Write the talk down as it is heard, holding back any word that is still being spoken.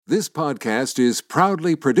This podcast is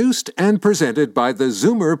proudly produced and presented by the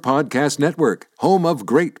Zoomer Podcast Network, home of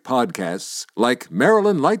great podcasts like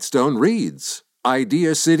Marilyn Lightstone Reads,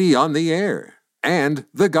 Idea City on the Air, and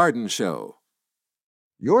The Garden Show.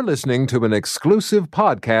 You're listening to an exclusive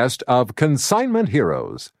podcast of Consignment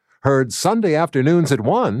Heroes, heard Sunday afternoons at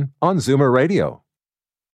 1 on Zoomer Radio.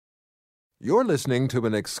 You're listening to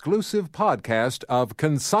an exclusive podcast of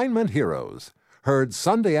Consignment Heroes, heard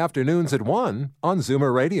Sunday afternoons at 1 on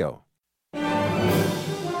Zoomer Radio.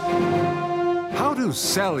 How to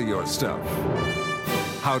sell your stuff.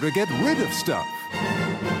 How to get rid of stuff.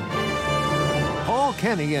 Paul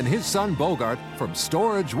Kenny and his son Bogart from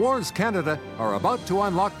Storage Wars Canada are about to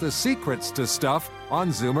unlock the secrets to stuff on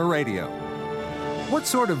Zoomer Radio. What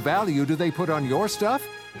sort of value do they put on your stuff?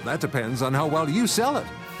 That depends on how well you sell it,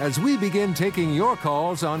 as we begin taking your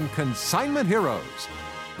calls on Consignment Heroes,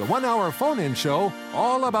 the 1-hour phone-in show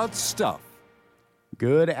all about stuff.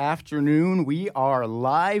 Good afternoon. We are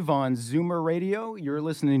live on Zoomer Radio. You're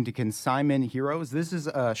listening to Consignment Heroes. This is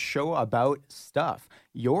a show about stuff,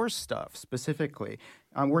 your stuff specifically.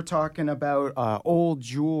 We're talking about old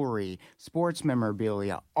jewelry, sports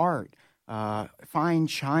memorabilia, art, fine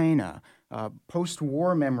china,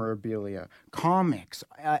 post-war memorabilia, comics,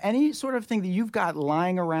 any sort of thing that you've got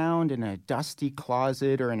lying around in a dusty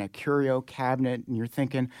closet or in a curio cabinet, and you're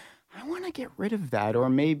thinking, I want to get rid of that, or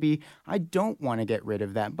maybe I don't want to get rid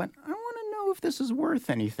of that, but I want to know if this is worth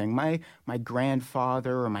anything. My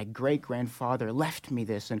grandfather or my great-grandfather left me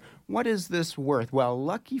this, and what is this worth? Well,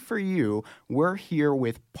 lucky for you, we're here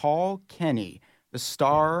with Paul Kenny, the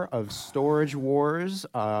star of Storage Wars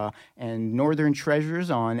and Northern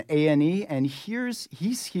Treasures on A&E, and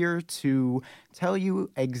he's here to tell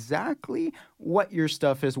you exactly what your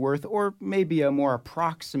stuff is worth, or maybe a more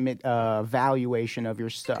approximate valuation of your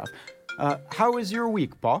stuff. How was your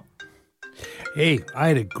week, Paul? Hey, I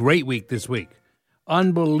had a great week this week.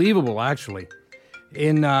 Unbelievable, actually.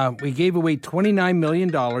 We gave away $29 million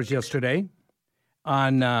yesterday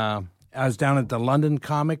on... I was down at the London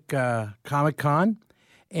Comic Con,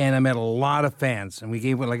 and I met a lot of fans. And we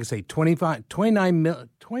gave, like I say,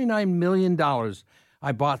 $29 million.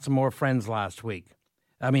 I bought some more friends this week.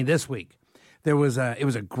 It was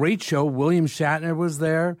a great show. William Shatner was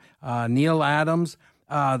there, Neil Adams.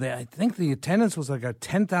 I think the attendance was like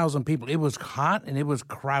 10,000 people. It was hot, and it was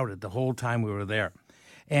crowded the whole time we were there.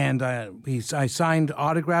 And I signed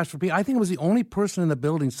autographs for people. I think I was the only person in the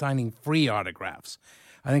building signing free autographs.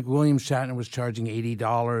 I think William Shatner was charging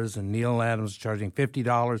 $80 and Neil Adams was charging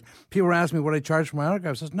 $50. People were asking me what I charged for my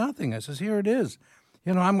autograph. I says, nothing. I says, here it is.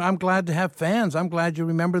 You know, I'm glad to have fans. I'm glad you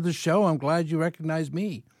remember the show. I'm glad you recognize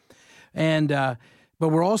me. And but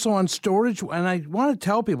we're also on Storage. And I want to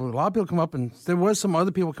tell people, a lot of people come up, and there was some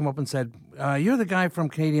other people come up and said, you're the guy from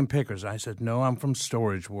Canadian Pickers. I said, no, I'm from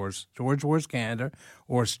Storage Wars Canada,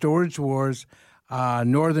 or Storage Wars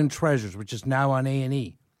Northern Treasures, which is now on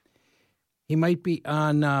A&E. He might be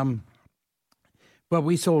on, but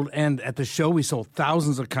we sold, and at the show we sold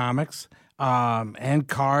thousands of comics and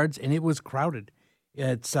cards, and it was crowded.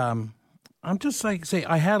 It's, I'm just like say,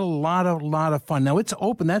 I had a lot of fun. Now it's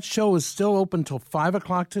open. That show is still open till 5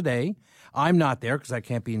 o'clock today. I'm not there because I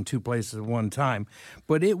can't be in two places at one time.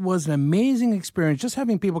 But it was an amazing experience, just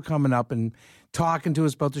having people coming up and talking to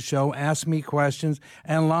us about the show, asking me questions,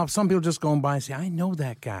 and some people just going by and say, I know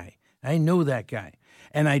that guy.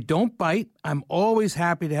 And I don't bite. I'm always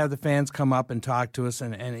happy to have the fans come up and talk to us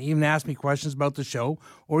and even ask me questions about the show,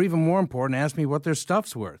 or even more important, ask me what their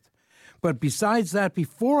stuff's worth. But besides that,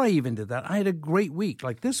 before I even did that, I had a great week.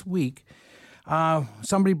 Like this week,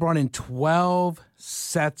 somebody brought in 12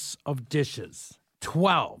 sets of dishes.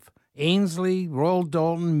 12. Ainsley, Royal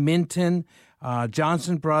Doulton, Minton,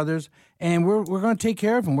 Johnson Brothers. And we're going to take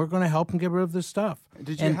care of them. We're going to help them get rid of this stuff.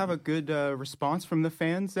 Did you have a good response from the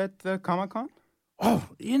fans at the Comic-Con? Oh,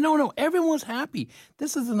 no, everyone was happy.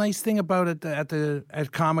 This is the nice thing about it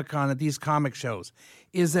at Comic-Con, at these comic shows,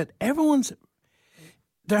 is that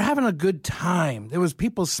they're having a good time. There was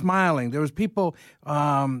people smiling. There was people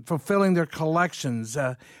fulfilling their collections.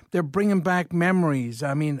 They're bringing back memories.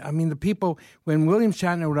 I mean, the people, when William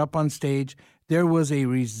Shatner was up on stage, there was a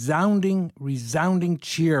resounding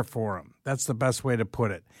cheer for him. That's the best way to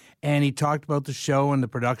put it. And he talked about the show and the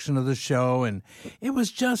production of the show, and it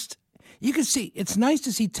was just... You can see, it's nice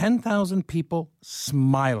to see 10,000 people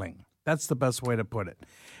smiling. That's the best way to put it.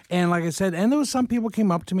 And like I said, and there was some people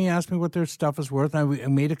came up to me, asked me what their stuff is worth. I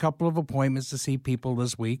made a couple of appointments to see people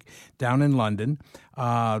this week down in London.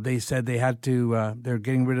 They said they had to, they're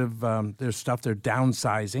getting rid of their stuff. They're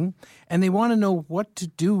downsizing. And they want to know what to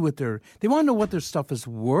do with they want to know what their stuff is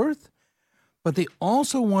worth, but they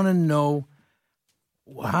also want to know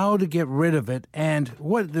how to get rid of it. And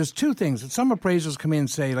there's two things. Some appraisals come in and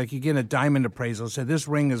say, like you get a diamond appraisal, say this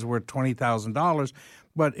ring is worth $20,000,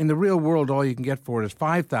 but in the real world, all you can get for it is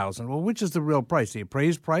 $5,000. Well, which is the real price, the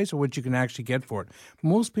appraised price or what you can actually get for it?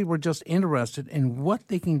 Most people are just interested in what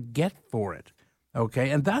they can get for it, okay?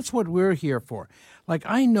 And that's what we're here for. Like,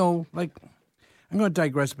 I know, like, I'm going to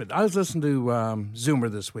digress a bit. I was listening to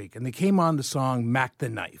Zoomer this week, and they came on the song Mac the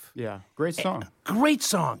Knife. Yeah, great song. Great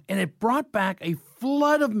song. And it brought back a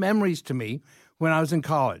flood of memories to me when I was in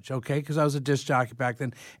college, okay, because I was a disc jockey back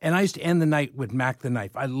then. And I used to end the night with Mac the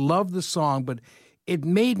Knife. I love the song, but it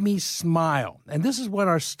made me smile. And this is what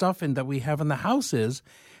our stuff that we have in the house is.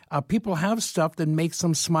 People have stuff that makes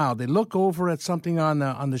them smile. They look over at something on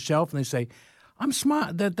the shelf and they say, I'm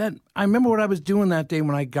smile. That I remember what I was doing that day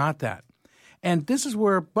when I got that. And this is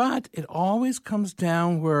where, but it always comes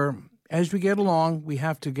down where as we get along, we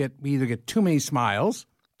either get too many smiles,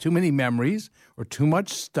 too many memories, or too much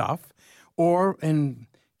stuff, and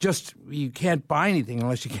just you can't buy anything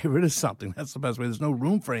unless you get rid of something. That's the best way. There's no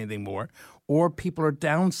room for anything more. Or people are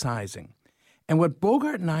downsizing. And what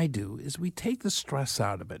Bogart and I do is we take the stress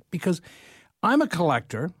out of it because I'm a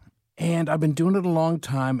collector and I've been doing it a long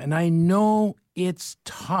time, and I know it's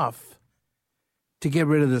tough to get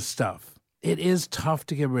rid of this stuff. It is tough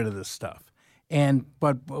to get rid of this stuff.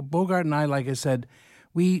 But Bogart and I, like I said,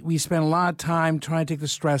 we spend a lot of time trying to take the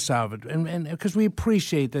stress out of it. And because we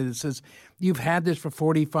appreciate that it says you've had this for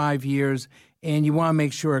 45 years and you want to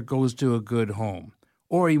make sure it goes to a good home.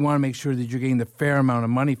 Or you want to make sure that you're getting the fair amount of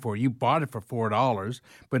money for it. You bought it for $4,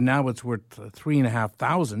 but now it's worth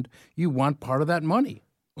 $3,500. You want part of that money.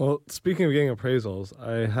 Well, speaking of getting appraisals,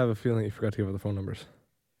 I have a feeling you forgot to give out the phone numbers.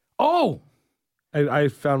 Oh! I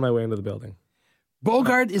found my way into the building.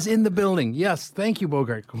 Bogart is in the building. Yes, thank you,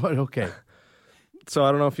 Bogart. Okay. So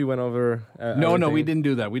I don't know if you went over. No, we didn't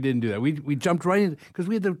do that. We jumped right in because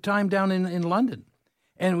we had the time down in London,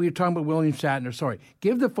 and we were talking about William Shatner. Sorry,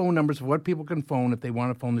 give the phone numbers of what people can phone if they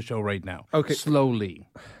want to phone the show right now. Okay, slowly.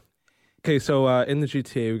 Okay, so in the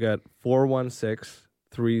GTA we got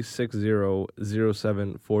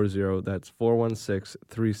 416-360-0740. That's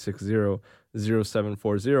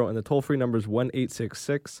 416-360-0740. And the toll-free number is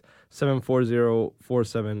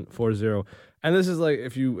 1-866-740-4740. And this is like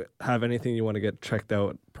if you have anything you want to get checked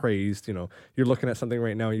out, praised, you're looking at something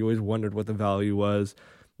right now, you always wondered what the value was.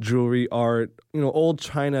 Jewelry, art, old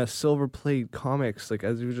china, silver plate, comics. Like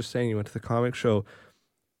as you were just saying, you went to the comic show,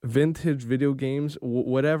 vintage video games,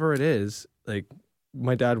 whatever it is, like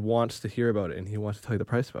my dad wants to hear about it and he wants to tell you the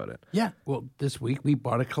price about it. Yeah. Well, this week we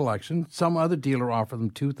bought a collection. Some other dealer offered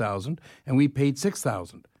them $2,000 and we paid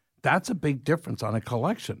 $6,000. That's a big difference on a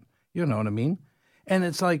collection. You know what I mean? And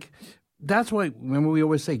it's like, that's why, remember we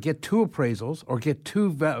always say, get two appraisals or get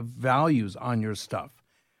two values on your stuff.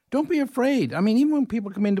 Don't be afraid. I mean, even when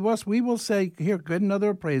people come into us, we will say, here, get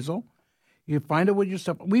another appraisal. You find out what your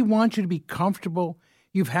stuff, we want you to be comfortable.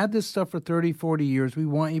 You've had this stuff for 30, 40 years. We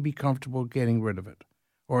want you to be comfortable getting rid of it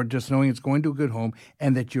or just knowing it's going to a good home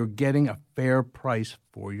and that you're getting a fair price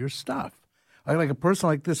for your stuff. Like a person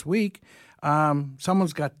like this week,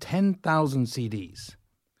 someone's got 10,000 CDs.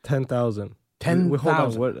 10,000. 10,000. Hold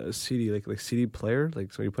on, what, a CD, like CD player?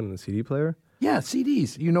 Like so you put in the CD player? Yeah,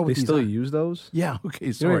 CDs. You know what they these still are. Use those? Yeah,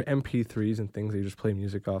 okay, sorry. MP3s and things that you just play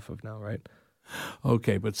music off of now, right?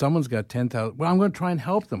 Okay, but someone's got 10,000. Well, I'm going to try and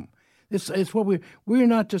help them. It's what we're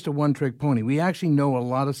not just a one-trick pony. We actually know a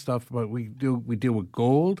lot of stuff, but we deal with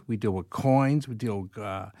gold, we deal with coins, we deal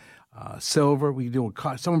with silver, we deal with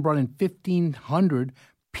someone brought in 1,500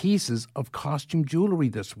 pieces of costume jewelry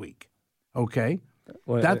this week. Okay?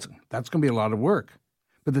 Well, that's going to be a lot of work.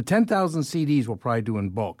 But the 10,000 CDs we'll probably do in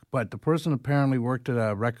bulk. But the person apparently worked at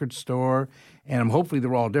a record store, and hopefully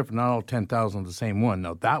they're all different, not all 10,000 of the same one.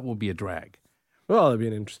 Now, that will be a drag. Well, that'd be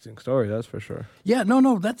an interesting story, that's for sure. Yeah,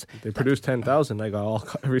 no, They produced 10,000. I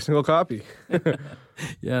got every single copy.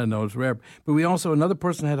 Yeah, no, it's rare. But we also, another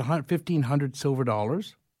person had 1,500 silver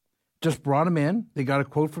dollars, just brought them in. They got a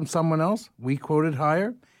quote from someone else. We quoted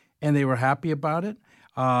higher, and they were happy about it.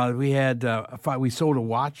 We sold a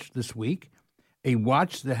watch this week, a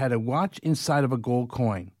watch that had a watch inside of a gold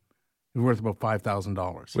coin. It was worth about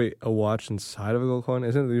 $5,000. Wait, a watch inside of a gold coin?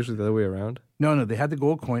 Isn't it usually the other way around? No, they had the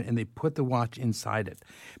gold coin and they put the watch inside it.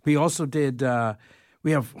 We also did,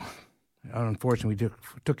 unfortunately, we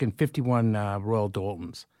took in 51 Royal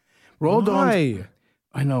Daltons. Daltons,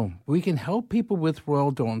 I know. We can help people with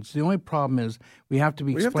Royal Daltons. The only problem is we have to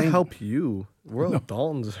be explained. We have to help you. Royal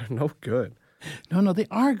Daltons are no good. No, they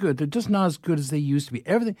are good. They're just not as good as they used to be.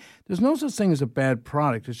 There's no such thing as a bad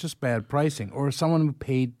product. It's just bad pricing or someone who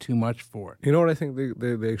paid too much for it. You know what I think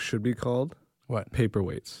they should be called? What?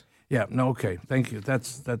 Paperweights. Yeah, no, okay, thank you.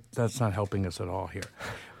 That's not helping us at all here.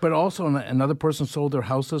 But also, another person sold their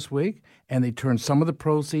house this week, and they turned some of the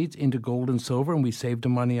proceeds into gold and silver, and we saved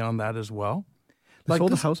them money on that as well. They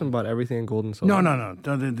sold the house and bought everything in gold and silver? No.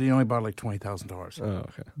 They only bought like $20,000. Oh,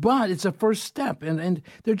 okay. But it's a first step, and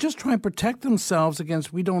they're just trying to protect themselves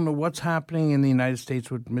against, we don't know what's happening in the United States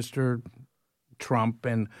with Mr. Trump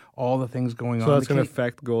and all the things going on. So that's going to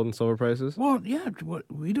affect gold and silver prices? Well, yeah,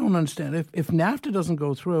 we don't understand. If NAFTA doesn't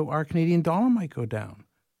go through, our Canadian dollar might go down.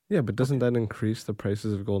 Yeah, but doesn't that increase the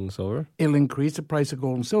prices of gold and silver? It'll increase the price of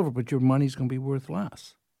gold and silver, but your money's going to be worth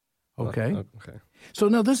less. Okay? Okay. So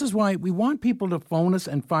now this is why we want people to phone us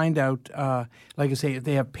and find out, like I say, if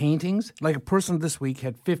they have paintings. Like a person this week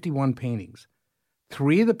had 51 paintings.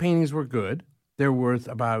 3 of the paintings were good. They're worth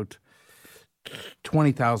about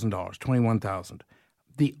 $20,000, $21,000.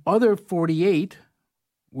 The other 48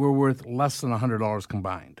 were worth less than $100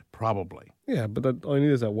 combined, probably. Yeah, but all you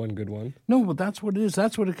need is that one good one. No, but that's what it is.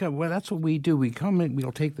 That's what we do. We come in,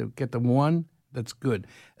 we'll get the one that's good.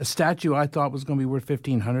 A statue I thought was going to be worth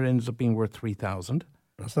 $1,500 ends up being worth $3,000.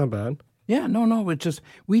 That's not bad. Yeah, no. It's just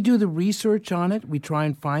we do the research on it. We try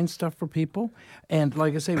and find stuff for people, and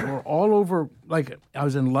like I say, we're all over. Like I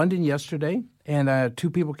was in London yesterday, and 2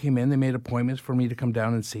 people came in. They made appointments for me to come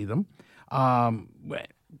down and see them,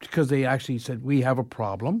 because they actually said we have a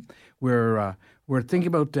problem. We're thinking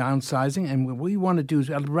about downsizing, and what we want to do is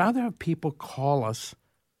I'd rather have people call us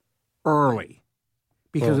early.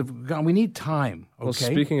 Because we need time, okay? Well,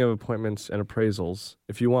 speaking of appointments and appraisals,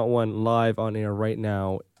 if you want one live on air right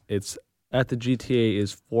now, it's at the GTA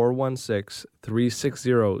is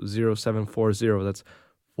 416-360-0740. That's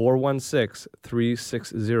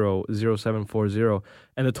 416-360-0740.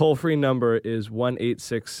 And the toll-free number is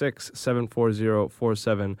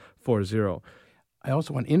 1-866-740-4740. I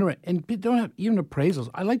also want and don't have even appraisals.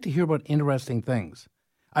 I like to hear about interesting things.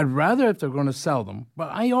 I'd rather if they're going to sell them, but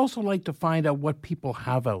I also like to find out what people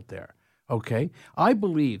have out there, okay? I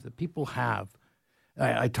believe that people have,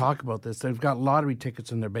 I talk about this, they've got lottery tickets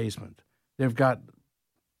in their basement. They've got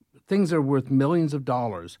things that are worth millions of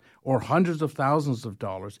dollars or hundreds of thousands of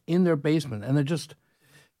dollars in their basement, and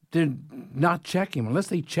they're not checking.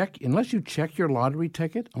 Unless you check your lottery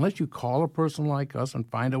ticket, unless you call a person like us and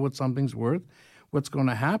find out what something's worth, what's going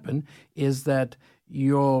to happen is that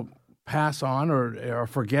you'll pass on or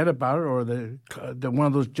forget about it, or the one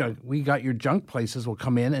of those we got your junk places will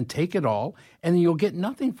come in and take it all, and then you'll get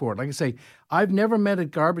nothing for it. Like I say, I've never met a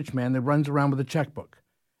garbage man that runs around with a checkbook.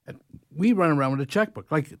 We run around with a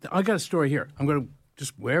checkbook. Like I got a story here. I'm going to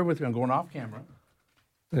just bear with me. I'm going off camera.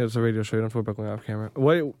 It's a radio show. You don't have to worry about going off camera.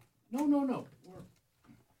 Wait. No.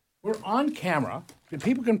 We're on camera.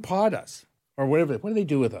 People can pod us or whatever. What do they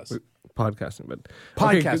do with us? Podcasting, but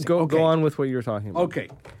podcasting. Okay, go on with what you were talking about. Okay.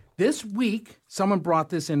 This week, someone brought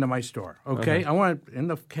this into my store, okay? I want to, in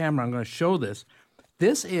the camera, I'm going to show this.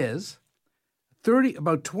 This is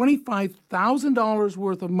about $25,000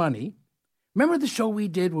 worth of money. Remember the show we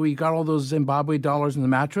did where we got all those Zimbabwe dollars in the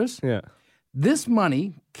mattress? Yeah. This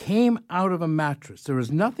money came out of a mattress. There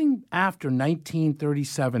was nothing after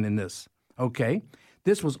 1937 in this, okay?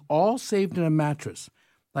 This was all saved in a mattress.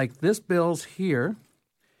 Like this bill's here.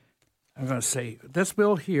 I'm going to say this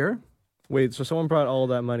bill here. Wait, so someone brought all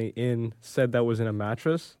that money in, said that was in a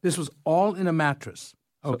mattress? This was all in a mattress.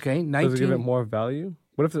 Okay, does it give it more value?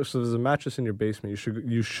 What if there's a mattress in your basement?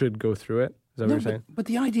 You should go through it. Is that what you're saying? But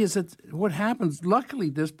the idea is that what happens. Luckily,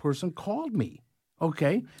 this person called me.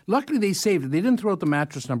 Okay, luckily they saved it. They didn't throw out the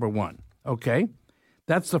mattress number 1. Okay,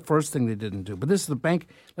 that's the first thing they didn't do. But this is the bank.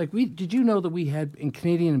 Did you know that we had in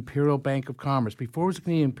Canadian Imperial Bank of Commerce before it was the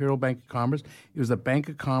Canadian Imperial Bank of Commerce? It was the Bank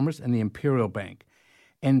of Commerce and the Imperial Bank.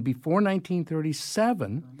 And before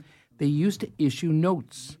 1937, they used to issue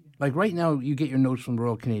notes. Like right now, you get your notes from the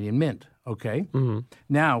Royal Canadian Mint, okay? Mm-hmm.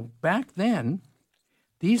 Now, back then,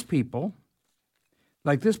 these people,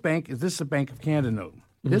 like this is a Bank of Canada note.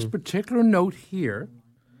 Mm-hmm. This particular note here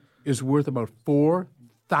is worth about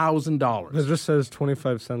 $4,000. It just says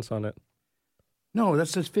 25 cents on it. No, that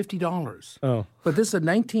says $50. Oh. But this is a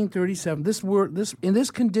 1937. In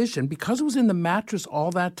this condition, because it was in the mattress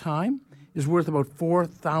all that time, is worth about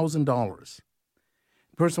 $4,000. The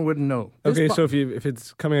person wouldn't know. Okay, so if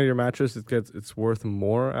it's coming out of your mattress, it's worth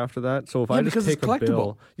more after that. So if I just take a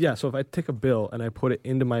bill, so if I take a bill and I put it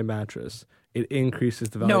into my mattress, it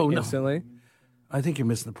increases the value instantly. No. I think you're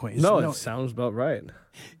missing the point. No, it sounds about right.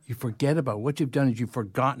 You forget about what you've done. Is you've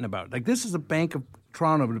forgotten about. Like this is a Bank of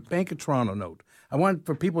Toronto note. I want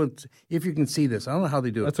for people if you can see this. I don't know how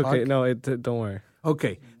they do it. That's okay. No, don't worry.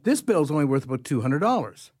 Okay, this bill's only worth about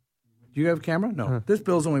 $200. Do you have a camera? No. This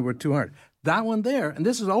bill's only worth $200. That one there, and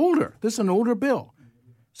this is older. This is an older bill.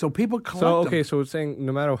 So people collect them. So it's saying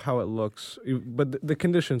no matter how it looks, but the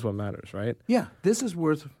condition's what matters, right? Yeah, this is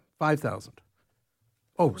worth $5,000.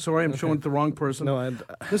 Oh, sorry, I'm showing it to the wrong person. No,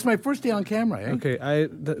 this is my first day on camera, eh? Okay,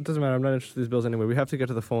 it doesn't matter. I'm not interested in these bills anyway. We have to get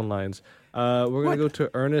to the phone lines. We're going to go to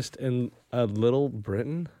Ernest in Little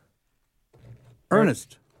Britain.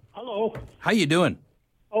 Ernest. Hello. How you doing?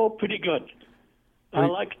 Oh, pretty good. I'd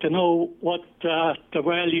like to know what the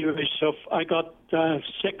value is of. I got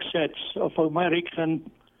 6 sets of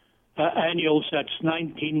American annual sets,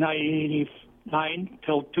 1999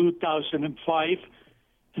 till 2005,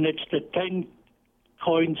 and it's the 10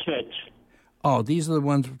 coin sets. Oh, these are the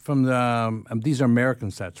ones from the. These are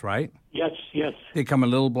American sets, right? Yes, yes. They come in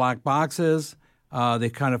little black boxes. They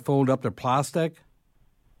kind of fold up. They're plastic.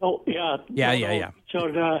 Oh, yeah. Yeah. So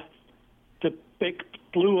the big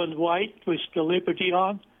blue and white with the Liberty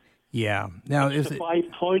on. Yeah. Now is the 5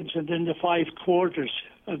 coins and then the 5 quarters,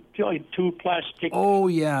 2 plastic. Oh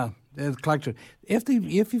yeah, the collection. If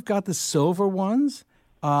you've got the silver ones,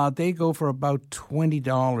 they go for about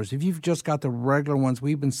 $20. If you've just got the regular ones,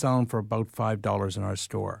 we've been selling for about $5 in our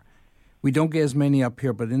store. We don't get as many up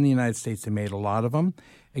here, but in the United States, they made a lot of them.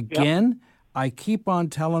 Again, I keep on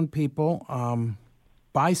telling people,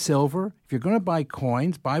 buy silver. If you're going to buy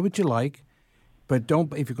coins, buy what you like, but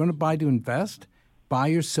don't. If you're going to buy to invest, buy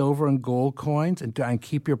your silver and gold coins and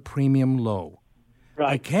keep your premium low.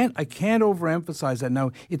 Right. I can't overemphasize that.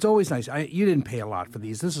 Now, it's always nice. You didn't pay a lot for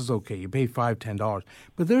these. This is okay. You pay $5, $10.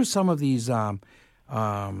 But there's some of these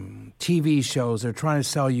TV shows. They're trying to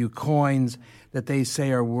sell you coins that they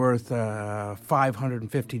say are worth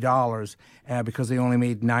 $550 because they only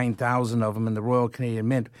made 9,000 of them in the Royal Canadian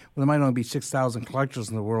Mint. Well, there might only be 6,000 collectors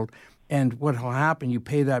in the world. And what will happen, you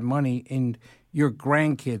pay that money and your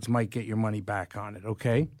grandkids might get your money back on it,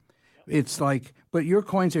 okay? It's like, but your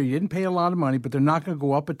coins here, you didn't pay a lot of money, but they're not going to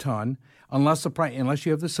go up a ton unless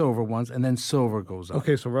you have the silver ones, and then silver goes up.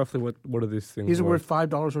 Okay, so roughly what are these things? These are worth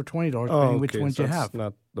 $5 or $20, depending which ones you have. That's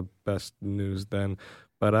not the best news then.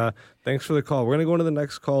 But thanks for the call. We're going to go into the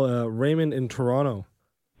next call. Raymond in Toronto.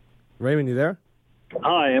 Raymond, you there?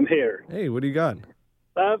 Hi, I'm here. Hey, what do you got?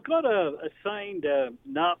 I've got a signed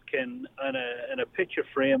napkin and a picture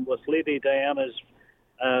frame with Lady Diana's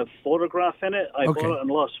photograph in it. I bought it in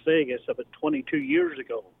Las Vegas about 22 years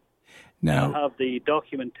ago. Now, I have the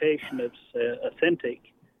documentation. It's authentic,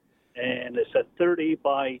 and it's a 30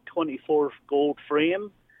 by 24 gold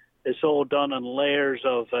frame. It's all done in layers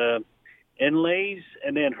of inlays,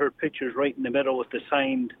 and then her picture's right in the middle with the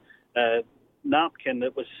signed napkin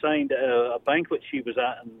that was signed at a banquet she was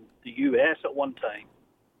at in the U.S. at one time.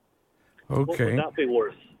 Okay. What would that be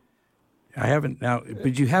worth? I haven't now,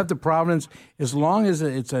 but you have the provenance as long as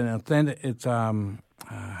it's an authentic. It's how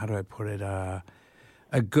do I put it? A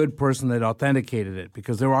good person that authenticated it,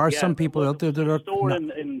 because there are some people out there that are stored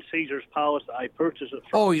in Caesar's Palace. I purchased it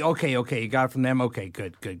from. Oh, okay. You got it from them. Okay,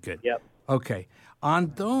 good. Yep. Okay,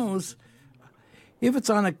 on those, if it's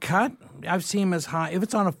on a cut, I've seen them as high. If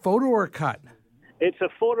it's on a photo or a cut, it's a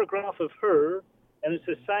photograph of her, and it's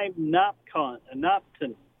a signed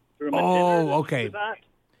napkin. Oh, okay.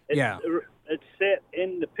 It's set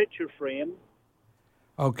in the picture frame.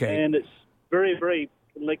 Okay. And it's very, very,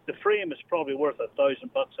 like the frame is probably worth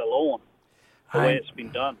 $1,000 alone, the way it's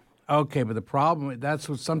been done. Okay, but the problem, that's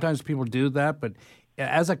what sometimes people do that, but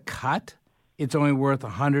as a cut, it's only worth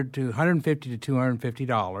 $150 to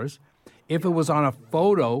 $250. If it was on a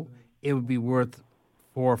photo, it would be worth $4,000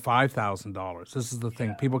 or $5,000. This is the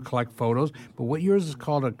thing. People collect photos, but what yours is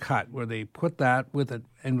called a cut, where they put that with it,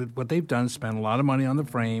 and what they've done is spend a lot of money on the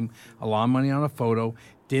frame, a lot of money on a photo,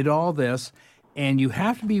 did all this, and you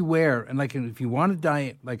have to be aware. And like if you want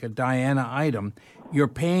a Diana item, you're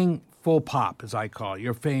paying full pop, as I call it.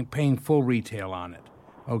 You're paying full retail on it.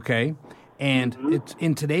 Okay. And it's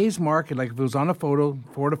in today's market, like if it was on a photo,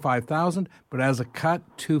 $4,000 to $5,000, but as a cut,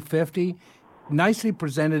 $250. Nicely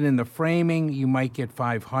presented in the framing, you might get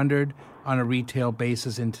 $500 on a retail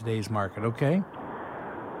basis in today's market. Okay.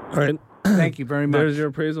 All right. Thank you very much. There's your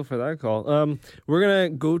appraisal for that call. We're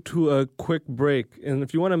gonna go to a quick break, and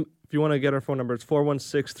if you want to get our phone number, it's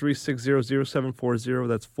 416-360-0740.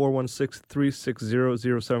 That's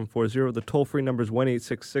 416-360-0740. The toll-free number is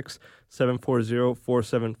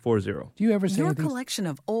 1-866-740-4740. Do you ever say Your anything? collection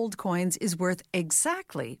of old coins is worth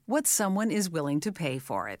exactly what someone is willing to pay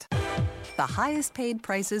for it. The highest paid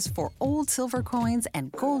prices for old silver coins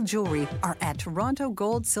and gold jewelry are at Toronto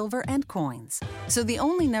Gold, Silver and Coins. So the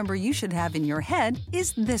only number you should have in your head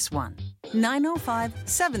is this one,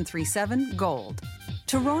 905-737-GOLD.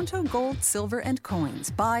 Toronto Gold, Silver and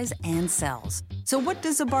Coins buys and sells. So what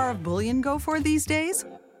does a bar of bullion go for these days?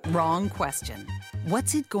 Wrong question.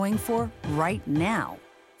 What's it going for right now?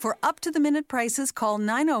 For up-to-the-minute prices, call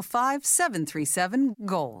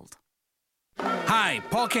 905-737-GOLD. Hi,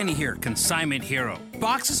 Paul Kenny here, Consignment Hero.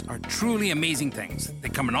 Boxes are truly amazing things. They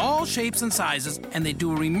come in all shapes and sizes, and they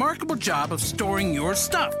do a remarkable job of storing your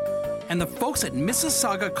stuff. And the folks at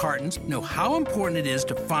Mississauga Cartons know how important it is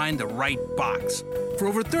to find the right box. For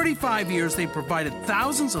over 35 years, they've provided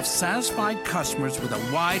thousands of satisfied customers with a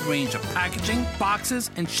wide range of packaging, boxes,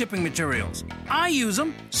 and shipping materials. I use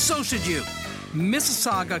them, so should you.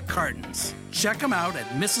 Mississauga Cartons. Check them out at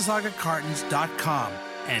MississaugaCartons.com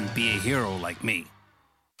and be a hero like me.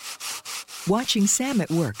 Watching Sam at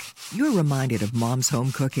work, you're reminded of Mom's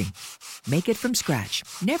home cooking. Make it from scratch,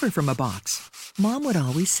 never from a box. Mom would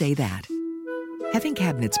always say that. Having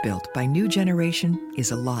cabinets built by New Generation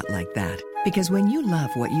is a lot like that. Because when you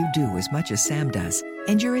love what you do as much as Sam does,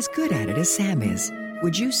 and you're as good at it as Sam is,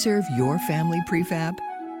 would you serve your family prefab?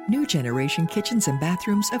 New Generation Kitchens and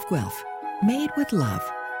Bathrooms of Guelph. Made with love.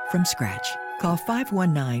 From scratch. Call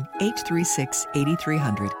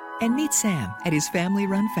 519-836-8300 and meet Sam at his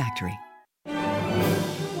family-run factory.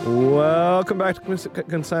 Welcome back to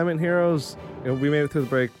Consignment Heroes. We made it through the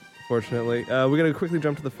break, fortunately. We're going to quickly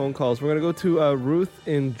jump to the phone calls. We're going to go to Ruth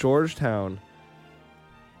in Georgetown.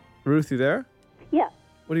 Ruth, you there? Yeah.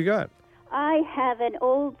 What do you got? I have an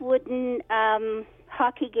old wooden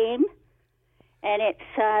hockey game, and it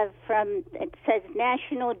says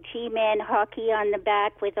National G-Man Hockey on the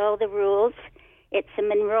back with all the rules. It's a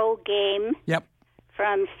Monroe game. Yep.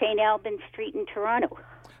 From St. Albans Street in Toronto.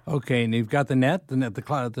 Okay, and you've got the net, the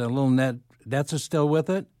little nets are still with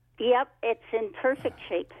it? Yep, it's in perfect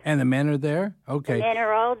shape. And the men are there? Okay. The men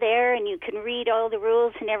are all there, and you can read all the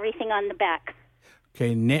rules and everything on the back.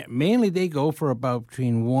 Okay, mainly they go for about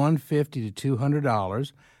between $150 to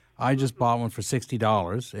 $200. I just bought one for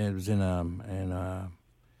 $60. It was in a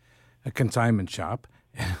consignment shop.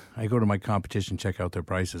 I go to my competition, check out their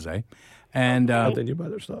prices, eh? And then you buy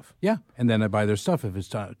their stuff. Yeah, and then I buy their stuff if it's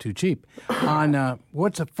too cheap.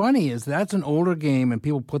 What's funny is that's an older game, and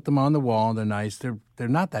people put them on the wall, and they're nice. They're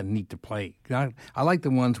not that neat to play. I like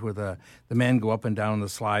the ones where the men go up and down the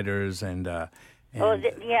sliders and this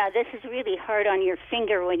is really hard on your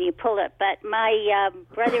finger when you pull it. But my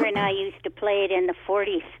brother and I used to play it in the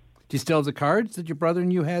 40s. Do you still have the cards that your brother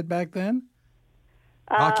and you had back then?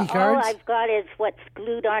 Hockey cards? All I've got is what's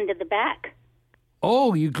glued onto the back.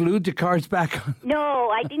 Oh, you glued the cards back on?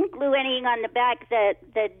 No, I didn't glue anything on the back. The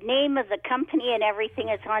name of the company and everything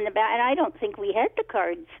is on the back, and I don't think we had the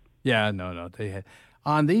cards. Yeah, no, they had.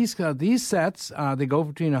 On these sets, they go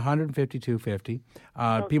between $150 to $250.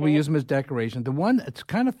 Okay. People use them as decoration. It's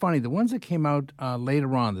kind of funny. The ones that came out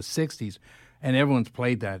later on, the 60s, and everyone's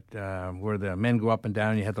played that, where the men go up and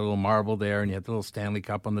down, you had the little marble there, and you had the little Stanley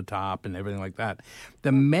Cup on the top and everything like that.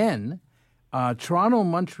 The men, Toronto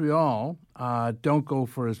and Montreal don't go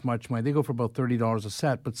for as much money. They go for about $30 a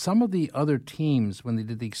set. But some of the other teams, when they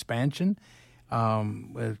did the expansion,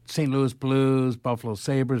 St. Louis Blues, Buffalo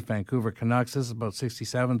Sabres, Vancouver Canucks, this is about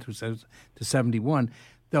 67 to 71.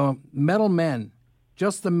 The metal men,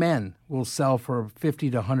 just the men, will sell for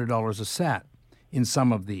 $50 to $100 a set in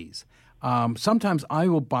some of these. Sometimes I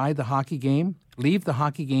will buy the hockey game, leave the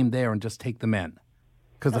hockey game there, and just take the men.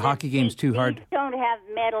 Because the hockey game's too hard. These don't have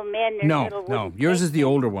metal men. No. Yours is the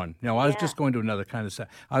older one. No, I was just going to another kind of set.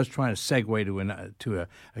 I was trying to segue to a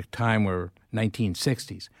time where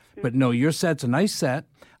 1960s. But no, your set's a nice set.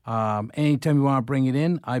 Anytime you want to bring it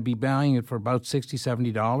in, I'd be buying it for about $60,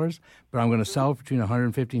 $70. But I'm going to sell it between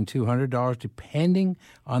 $150 and $200, depending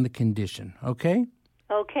on the condition. Okay?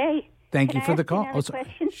 Okay. Thank you for the call.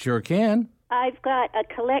 Question? Sure can. I've got a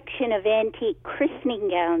collection of antique christening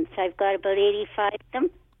gowns. I've got about 85 of them.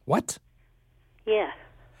 What? Yeah.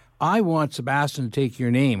 I want Sebastian to take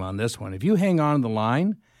your name on this one. If you hang on the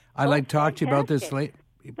line, I'd like to talk to you about this later.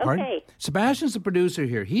 Pardon? Okay. Sebastian's the producer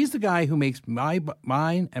here. He's the guy who makes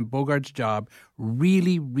mine and Bogart's job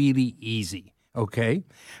really, really easy, okay?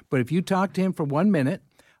 But if you talk to him for 1 minute,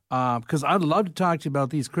 because I'd love to talk to you about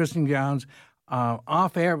these christening gowns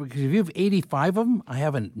off air, because if you have 85 of them, I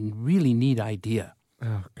have a really neat idea.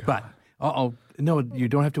 Oh, God. But, no, you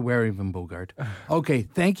don't have to wear even, Bogart. Okay,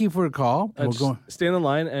 thank you for the call. Stay on the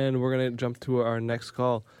line, and we're going to jump to our next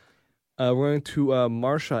call. We're going to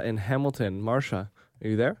Marsha in Hamilton. Marsha, are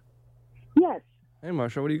you there? Yes. Hey,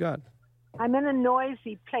 Marsha, what do you got? I'm in a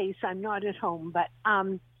noisy place. I'm not at home, but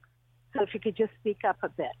so if you could just speak up a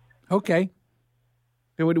bit. Okay.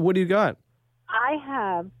 What do you got? I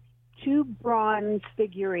have 2 bronze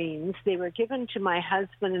figurines. They were given to my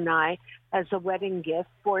husband and I as a wedding gift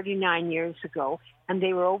 49 years ago, and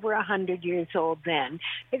they were over 100 years old then.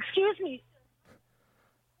 Excuse me.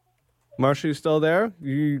 Marsha, you still there?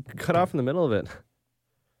 You cut off in the middle of it.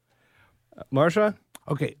 Marsha?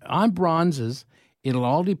 Okay, on bronzes, it'll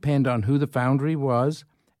all depend on who the foundry was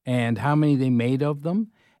and how many they made of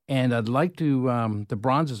them. And I'd like to, the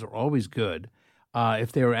bronzes are always good.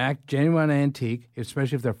 If they're genuine antique,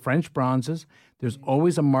 especially if they're French bronzes, there's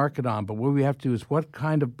always a market on. But what we have to do is what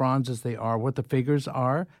kind of bronzes they are, what the figures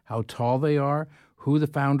are, how tall they are, who the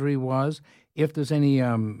foundry was, if there's any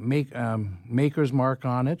maker's mark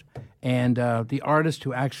on it, and the artist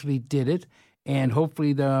who actually did it. And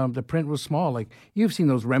hopefully the print was small. Like you've seen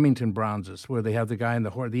those Remington bronzes where they have the guy in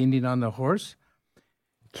the Indian on the horse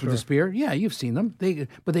with the spear. Yeah, you've seen them.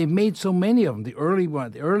 But they've made so many of them. The early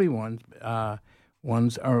ones are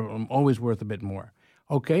always worth a bit more.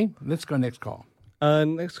 Okay, let's go next call.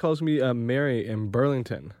 Next call is going to be Mary in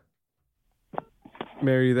Burlington.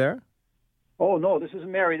 Mary, you there? Oh, no, this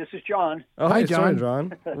isn't Mary. This is John. Oh, hi, hey, John. Sorry,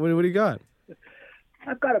 John. What do you got?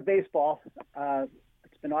 I've got a baseball.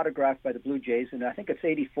 It's been autographed by the Blue Jays, and I think it's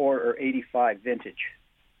 84 or 85 vintage.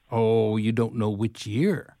 Oh, you don't know which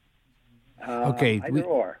year. Okay. Either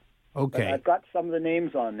or. Okay. But I've got some of the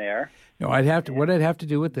names on there. No, what I'd have to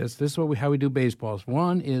do with this is how we do baseballs.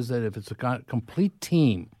 One is that if it's a complete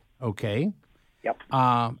team, okay? Yep.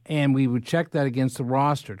 And we would check that against the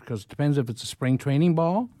roster because it depends if it's a spring training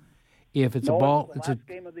ball. If it's a ball, it's the last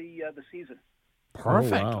game of the season.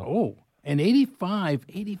 Perfect. Oh, wow. And 85.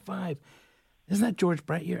 Isn't that George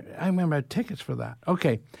Brett year? I remember I had tickets for that.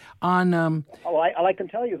 Okay. On I can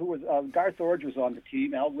tell you who was Garth Orge was on the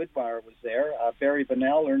team. Al Whitmire was there. Barry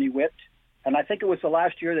Bonnell, Ernie Witt, and I think it was the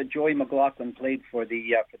last year that Joey McLaughlin played for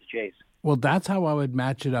the Jays. Well, that's how I would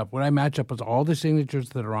match it up. What I match up is all the signatures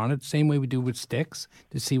that are on it, same way we do with sticks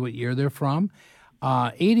to see what year they're from.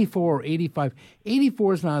 84 or 85.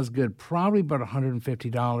 84 is not as good, probably about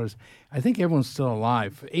 $150. I think everyone's still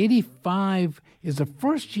alive. 85 is the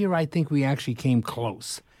first year I think we actually came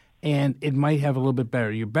close, and it might have a little bit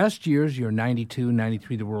better. Your best years, your 92,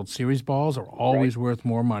 93, the World Series balls are always worth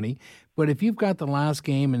more money. But if you've got the last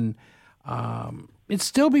game, and it'd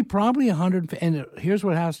still be probably 100. And here's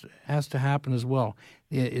what has to happen as well.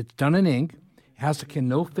 It's done in ink. Has to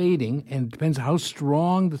no fading, and it depends how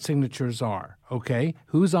strong the signatures are, okay?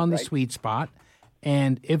 Who's on the sweet spot,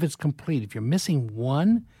 and if it's complete. If you're missing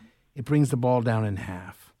one, it brings the ball down in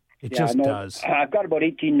half. It just does. I've got about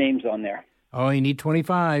 18 names on there. Oh, you need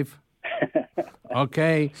 25.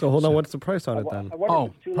 Okay. So hold on, what's the price on it then?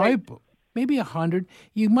 Probably maybe 100.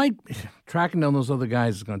 You might, tracking down those other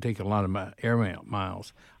guys is going to take a lot of air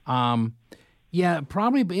miles. Yeah,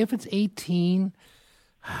 probably, but if it's 18...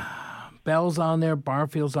 Bell's on there,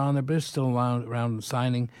 Barfield's on there, but it's still around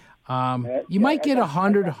signing. You might get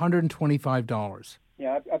 $100, $125.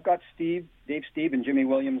 Yeah, I've got Dave Steve, and Jimmy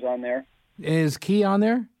Williams on there. Is Key on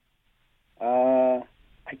there? I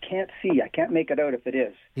can't see. I can't make it out if it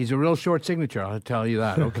is. He's a real short signature, I'll tell you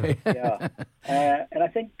that, okay? Yeah. And I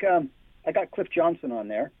think I got Cliff Johnson on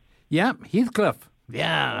there. Yeah, Heathcliff.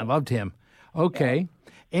 Yeah, I loved him. Okay. Yeah.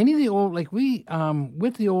 Any of the old, like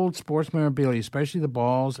with the old sports memorabilia, especially the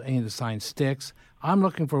balls, any of the signed sticks, I'm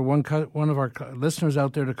looking for one of our listeners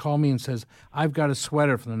out there to call me and says, I've got a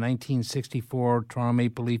sweater from the 1964 Toronto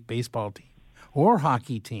Maple Leaf baseball team or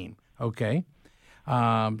hockey team, okay?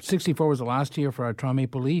 64 was the last year for our Toronto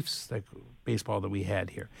Maple Leafs, the baseball that we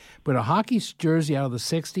had here. But a hockey jersey out of the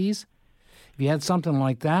 60s, if you had something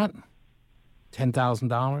like that,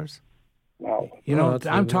 $10,000. Wow. You know,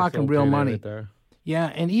 I'm talking real money. Right there.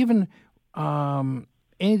 Yeah, and even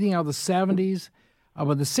anything out of the 70s,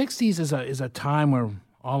 but the 60s is a time where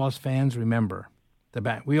all us fans remember the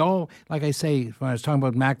back. We all, like I say, when I was talking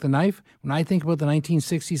about Mac the Knife, when I think about the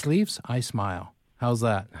 1960s Leafs, I smile. How's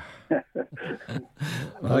that?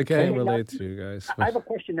 I can't relate to you guys. I have a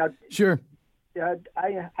question now. Sure.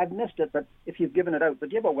 I've missed it, but if you've given it out, but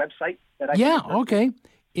do you have a website that I can... Yeah, okay.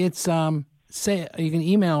 It's you can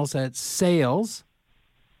email us at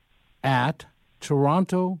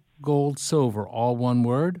sales@Toronto Gold Silver, all one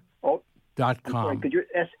word, .com. Sorry, could you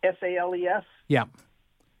SALES? Yeah.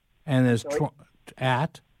 And there's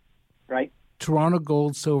at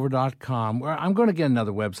TorontoGoldSilver.com. Where I'm going to get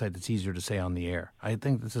another website that's easier to say on the air. I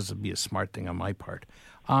think this would be a smart thing on my part.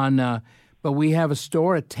 But we have a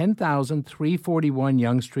store at 10,341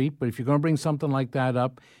 Yonge Street. But if you're going to bring something like that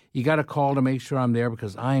up, you got to call to make sure I'm there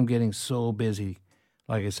because I am getting so busy.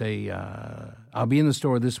 Like I say, I'll be in the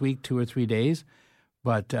store this week, 2 or 3 days,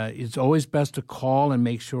 but it's always best to call and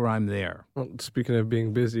make sure I'm there. Well, speaking of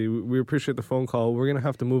being busy, we appreciate the phone call. We're going to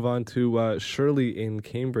have to move on to Shirley in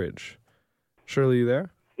Cambridge. Shirley, you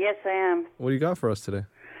there? Yes, I am. What do you got for us today?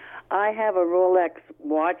 I have a Rolex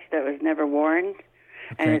watch that was never worn,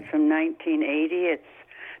 and it's from 1980.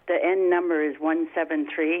 The end number is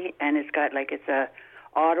 173, and it's got it's a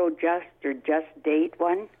Auto Just or Just Date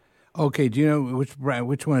one. Okay, do you know which brand,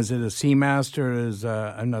 which one is it? A Seamaster is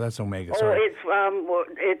no, that's Omega. Sorry.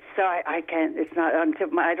 I can't. It's not.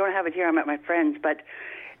 I don't have it here. I'm at my friend's, but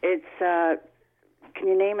it's. Can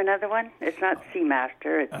you name another one? It's not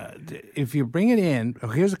Seamaster. If you bring it in,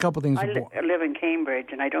 here's a couple things. I live in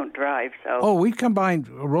Cambridge and I don't drive, so. Oh, we combined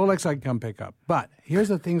Rolex. I can come pick up, but here's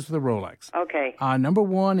the things for the Rolex. Okay. Number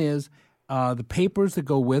one is the papers that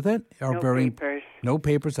go with it are papers. No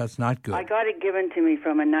papers. That's not good. I got it given to me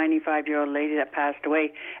from a 95-year-old lady that passed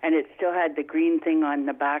away, and it still had the green thing on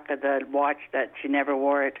the back of the watch that she never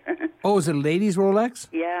wore it. Oh, is it a lady's Rolex?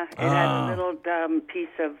 Yeah, it had a little piece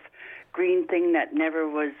of green thing that never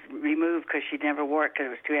was removed because she never wore it because it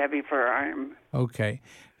was too heavy for her arm. Okay.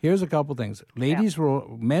 Here's a couple things. Men's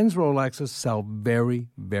Rolexes sell very,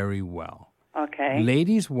 very well. Okay.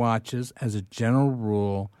 Ladies' watches, as a general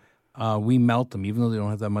rule, we melt them, even though they don't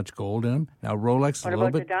have that much gold in them. Now, Rolex is a little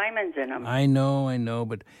bit... What about the diamonds in them? I know,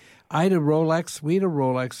 but we had a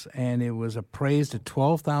Rolex, and it was appraised at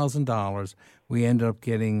 $12,000. We ended up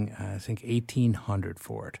getting, I think, $1,800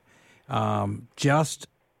 for it.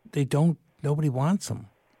 Nobody wants them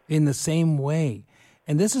in the same way.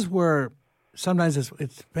 And this is where sometimes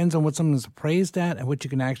it depends on what something's appraised at and what you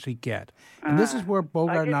can actually get. And this is where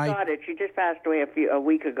Bogart and I... I just got it. She just passed away a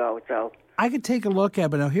week ago, so... I could take a look at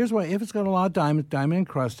it, but now here's why. If it's got a lot of diamond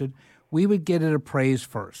encrusted, we would get it appraised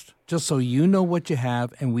first, just so you know what you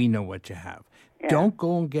have and we know what you have. Yeah. Don't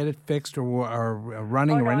go and get it fixed or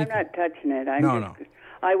running or anything. I'm not touching it. No.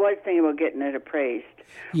 I was thinking about getting it appraised.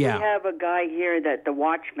 Yeah. We have a guy here the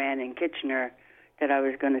watchman in Kitchener that I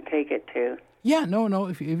was going to take it to. Yeah, no,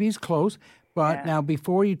 if he's close. But now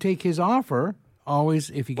before you take his offer, always,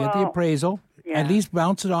 if you get the appraisal, at least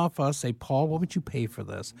bounce it off us. Say, Paul, what would you pay for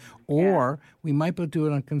this? Or we might be able to do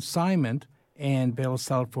it on consignment and be able to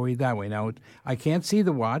sell it for you that way. Now, I can't see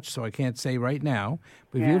the watch, so I can't say right now.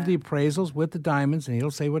 But if you have the appraisals with the diamonds, and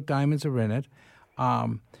he'll say what diamonds are in it.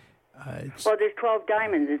 Well, there's 12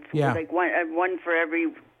 diamonds. It's like one for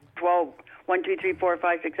every 12. 1, 2, 3, 4,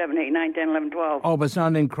 5, 6, 7, 8, 9, 10, 11, 12. Oh, but it's not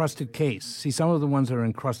an encrusted case. See, some of the ones are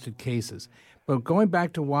encrusted cases. But going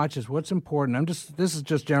back to watches, what's important, this is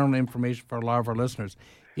just general information for a lot of our listeners,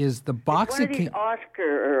 is the box... It's one of these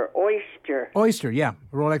Oscar or Oyster. Oyster, yeah.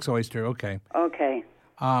 Rolex Oyster, okay. Okay.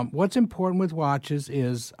 What's important with watches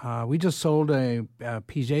is we just sold a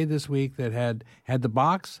Piaget this week that had the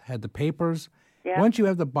box, had the papers. Yeah. Once you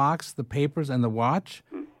have the box, the papers, and the watch...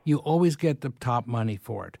 you always get the top money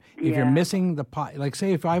for it. If you're missing like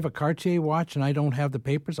say if I have a Cartier watch and I don't have the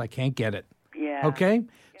papers, I can't get it. Yeah. Okay?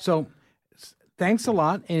 Yeah. So thanks a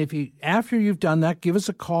lot. And after you've done that, give us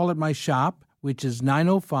a call at my shop, which is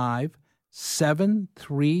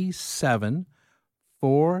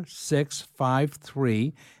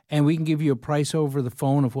 905-737-4653, and we can give you a price over the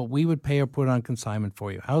phone of what we would pay or put on consignment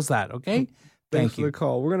for you. How's that? Okay? Thanks for the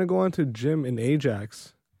call. We're going to go on to Jim in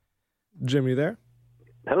Ajax. Jim, you there?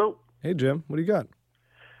 Hello. Hey, Jim. What do you got?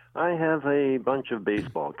 I have a bunch of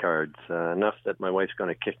baseball cards, enough that my wife's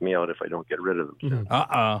going to kick me out if I don't get rid of them soon.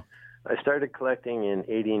 Uh-oh. I started collecting in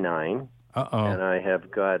 89. Uh-oh. And I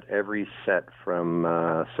have got every set from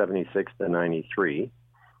 76 to 93.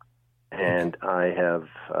 And I have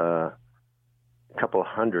a couple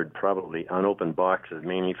hundred, probably, unopened boxes,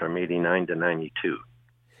 mainly from 89 to 92.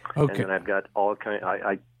 Okay. And then I've got all kinds...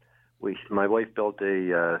 My wife built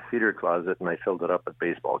a cedar closet, and I filled it up with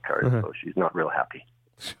baseball cards, so she's not real happy.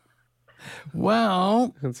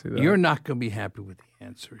 Well, you're not going to be happy with the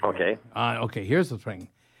answer here. Okay. Okay, here's the thing.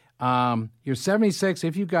 You're 76.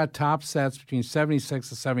 If you got top sets between 76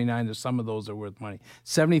 and 79, there's some of those are worth money.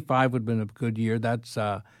 75 would have been a good year. That's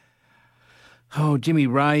Jimmy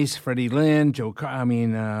Rice, Freddie Lynn,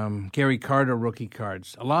 Gary Carter rookie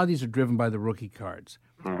cards. A lot of these are driven by the rookie cards.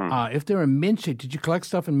 Mm-hmm. If they're in mint shape, did you collect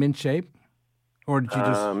stuff in mint shape? Or did you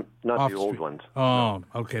just... not the old ones. Oh,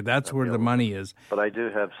 okay. That's where the money is. But I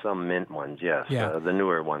do have some mint ones, yes. Yeah. The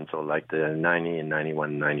newer ones, so like the 90 and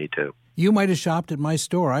 91 and 92. You might have shopped at my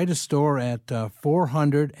store. I had a store at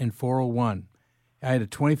 400 and 401. I had a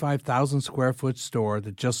 25,000 square foot store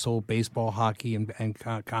that just sold baseball, hockey, and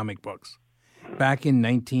comic books back in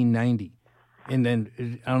 1990. And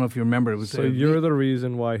then, I don't know if you remember. It was so you're the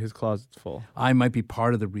reason why his closet's full. I might be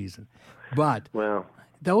part of the reason. But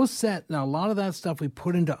those now a lot of that stuff we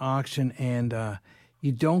put into auction, and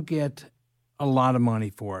you don't get a lot of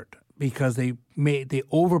money for it because they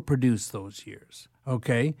overproduce those years,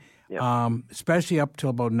 okay? Yeah. Especially up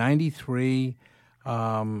till about 93.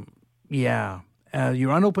 Your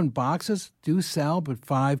unopened boxes do sell, but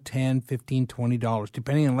 $5, $10, $15, $20,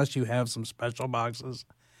 depending unless you have some special boxes.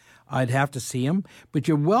 I'd have to see them. But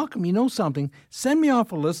you're welcome. You know something? Send me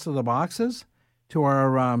off a list of the boxes to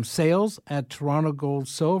our sales at Toronto Gold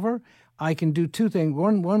Silver. I can do two things.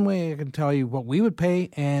 One way I can tell you what we would pay,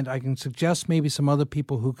 and I can suggest maybe some other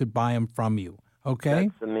people who could buy them from you. Okay?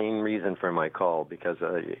 That's the main reason for my call because,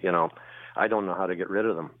 I don't know how to get rid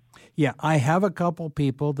of them. Yeah, I have a couple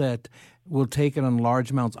people that will take it in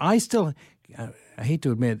large amounts. I still, I hate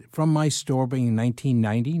to admit, from my store being in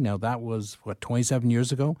 1990, now that was, 27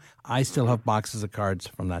 years ago, I still have boxes of cards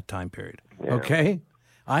from that time period. Yeah. Okay?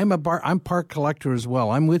 I'm part collector as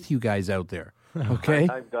well. I'm with you guys out there. Okay?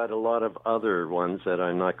 I've got a lot of other ones that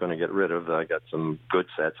I'm not going to get rid of. I got some good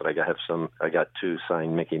sets. I got 2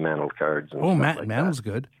 signed Mickey Mantle cards. And Mantle's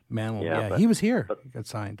good. Mantle, yeah. He was here. He got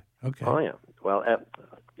signed. Okay. Oh, yeah. Well,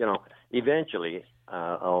 eventually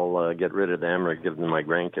I'll get rid of them or give them to my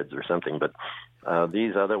grandkids or something. But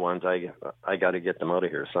these other ones, I got to get them out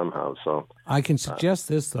of here somehow. So I can suggest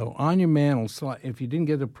this, though. On your mantle, if you didn't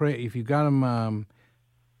get if you got them,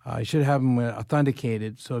 you should have them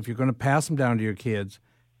authenticated. So if you're going to pass them down to your kids,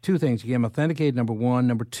 2 things. You get them authenticated, number 1.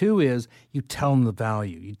 Number 2 is you tell them the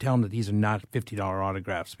value. You tell them that these are not $50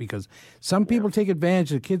 autographs because some people take advantage.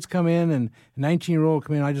 The kids come in and a 19-year-old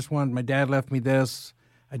come in, my dad left me this.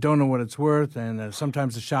 I don't know what it's worth. And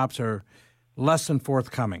sometimes the shops are less than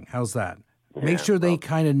forthcoming. How's that? Yeah, make sure they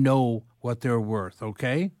kind of know what they're worth,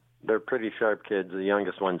 okay? They're pretty sharp kids. The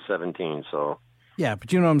youngest one's 17, so. Yeah,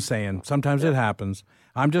 but you know what I'm saying. Sometimes it happens.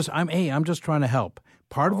 I'm just trying to help.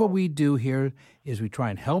 Part of what we do here is we try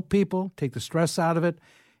and help people, take the stress out of it,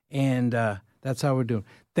 and that's how we're doing.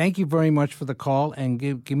 Thank you very much for the call, and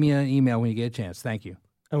give me an email when you get a chance. Thank you.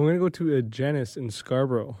 And we're going to go to Janice in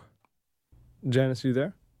Scarborough. Janice, you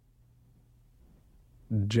there?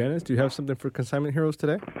 Janice, do you have something for Consignment Heroes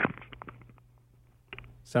today?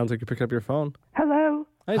 Sounds like you picked up your phone. Hello.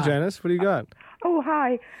 Hi, Janice. What do you got? Oh,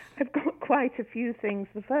 hi. I've got quite a few things.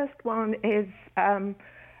 The first one is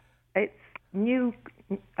it's new,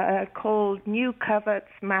 called New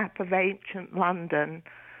Covert's Map of Ancient London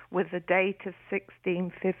with a date of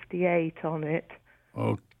 1658 on it.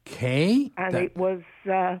 Okay. And it was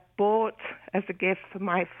bought as a gift for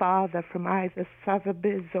my father from either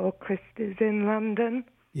Sotheby's or Christie's in London.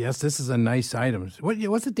 Yes, this is a nice item.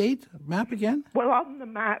 What's the date map again? Well, on the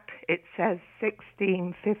map it says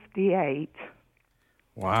 1658.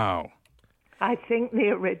 Wow. I think the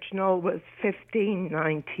original was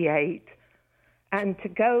 1598. And to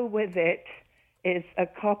go with it is a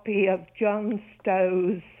copy of John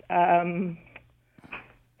Stowe's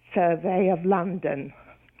Survey of London.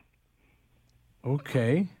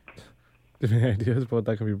 Okay. Do you have any ideas what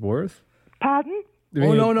that could be worth? Pardon?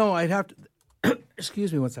 No, I'd have to...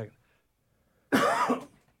 Excuse me 1 second.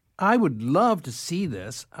 I would love to see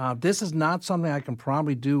this. This is not something I can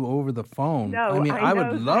probably do over the phone. No, I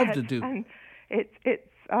would love to do. And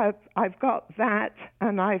I've got that,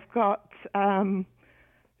 and I've got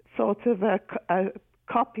sort of a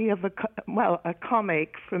copy of a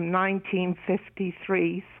comic from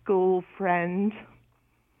 1953, School Friend.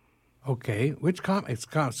 Okay, which comic? It's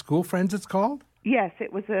called School Friends. It's called. Yes,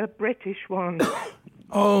 it was a British one.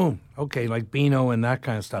 Oh, okay, like Beano and that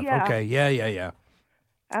kind of stuff. Yeah. Okay, yeah.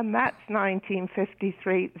 And that's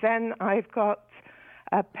 1953. Then I've got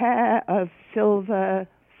a pair of silver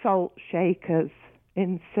salt shakers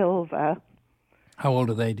in silver. How old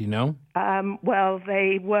are they? Do you know? Well,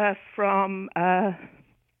 they were from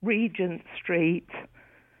Regent Street,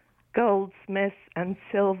 Goldsmith and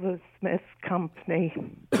Silversmith Company.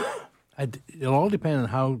 It'll all depend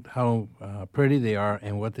on how pretty they are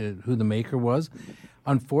and who the maker was.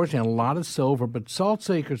 Unfortunately, a lot of silver, but salt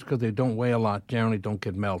shakers, because they don't weigh a lot, generally don't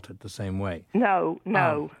get melted the same way. No.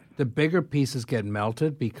 The bigger pieces get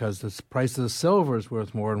melted because the price of the silver is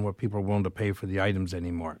worth more than what people are willing to pay for the items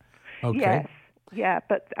anymore. Okay. Yes. Yeah,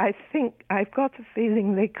 but I think I've got a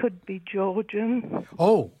feeling they could be Georgian.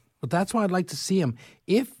 Oh, but that's why I'd like to see them.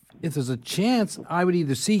 If there's a chance, I would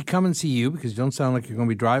either come and see you because you don't sound like you're going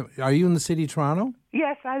to be driving. Are you in the city of Toronto?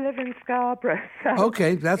 Yes, I live in Scarborough. So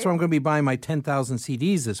okay, that's where I'm going to be buying my 10,000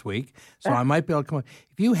 CDs this week. So I might be able to come on.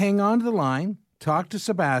 If you hang on to the line, talk to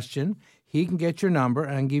Sebastian. He can get your number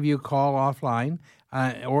and give you a call offline.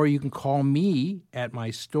 Or you can call me at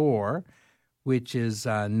my store, which is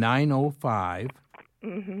 905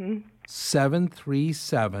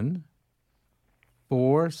 737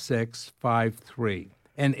 4653.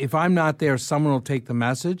 And if I'm not there, someone will take the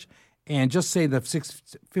message and just say the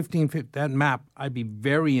 15, that map, I'd be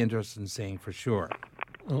very interested in seeing for sure.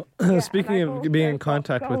 Well, speaking of being in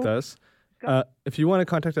contact with us, If you want to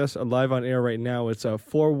contact us live on air right now, it's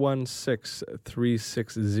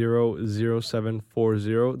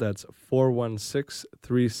 416-360-0740. That's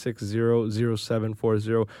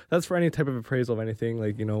 416-360-0740. That's for any type of appraisal of anything,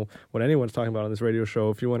 like, what anyone's talking about on this radio show.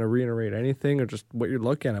 If you want to reiterate anything or just what you're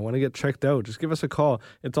looking at, I want to get checked out, just give us a call.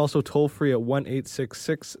 It's also toll-free at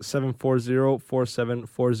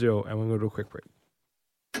 1-866-740-4740. And we'll go to a quick break.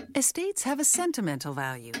 Estates have a sentimental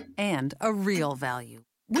value and a real value.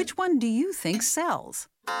 Which one do you think sells?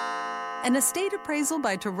 An estate appraisal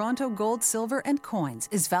by Toronto Gold, Silver and Coins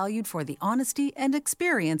is valued for the honesty and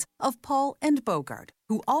experience of Paul and Bogart,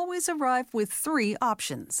 who always arrive with 3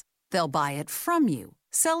 options. They'll buy it from you,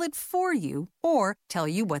 sell it for you, or tell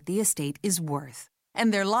you what the estate is worth.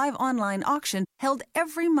 And their live online auction, held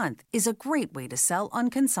every month, is a great way to sell on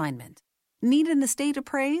consignment. Need an estate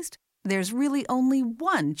appraised? There's really only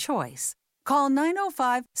one choice. Call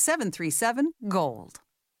 905-737-GOLD.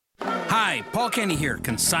 Hi, Paul Kenny here,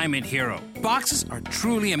 Consignment Hero. Boxes are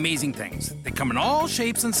truly amazing things. They come in all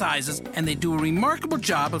shapes and sizes, and they do a remarkable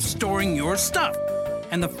job of storing your stuff.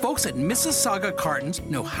 And the folks at Mississauga Cartons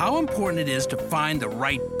know how important it is to find the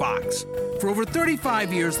right box. For over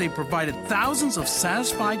 35 years, they've provided thousands of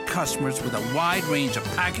satisfied customers with a wide range of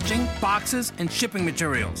packaging, boxes, and shipping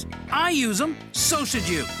materials. I use them, so should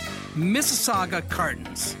you. Mississauga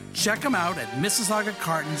Cartons. Check them out at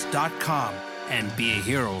MississaugaCartons.com. and be a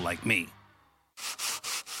hero like me.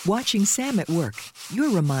 Watching Sam at work,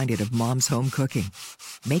 you're reminded of Mom's home cooking.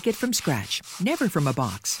 Make it from scratch, never from a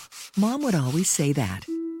box. Mom would always say that.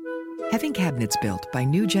 Having cabinets built by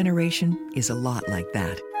New Generation is a lot like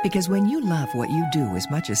that. Because when you love what you do as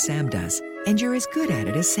much as Sam does, and you're as good at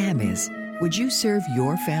it as Sam is, would you serve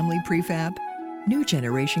your family prefab? New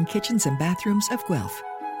Generation Kitchens and Bathrooms of Guelph.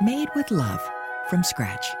 Made with love. From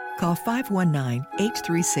scratch. Call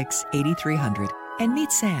 519-836-8300 and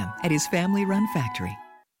meet Sam at his family-run factory.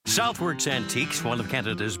 Southworks Antiques, one of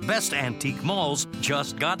Canada's best antique malls,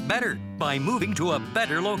 just got better by moving to a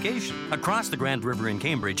better location. Across the Grand River in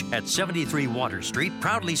Cambridge at 73 Water Street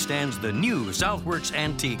proudly stands the new Southworks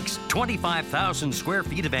Antiques. 25,000 square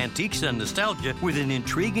feet of antiques and nostalgia with an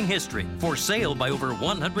intriguing history. For sale by over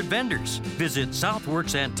 100 vendors. Visit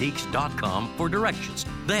southworksantiques.com for directions.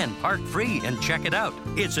 Then park free and check it out.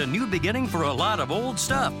 It's a new beginning for a lot of old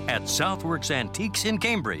stuff at Southworks Antiques in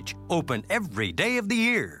Cambridge. Open every day of the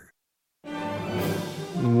year.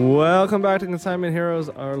 Welcome back to Consignment Heroes.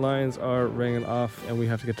 Our lines are ringing off, and we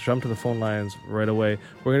have to jump to the phone lines right away.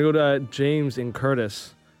 We're going to go to James in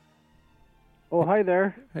Curtis. Oh, hi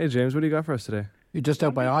there. Hey, James, what do you got for us today? You're just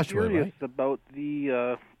out by Oshawa, curious right? about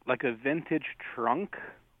the, like a vintage trunk.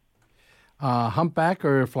 Humpback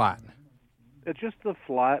or flat? It's just the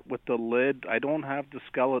flat with the lid. I don't have the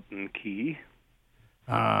skeleton key.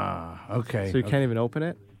 Okay. So you can't even open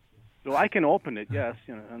it? So I can open it, yes.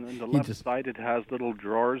 And then the left side, it has little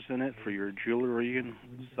drawers in it for your jewelry and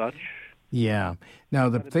such. Yeah. Now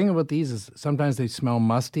the thing about these is sometimes they smell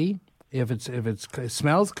musty. If it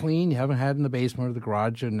smells clean, you haven't had it in the basement or the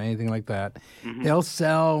garage or anything like that, they'll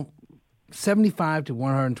sell $75 to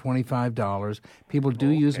 $125. People do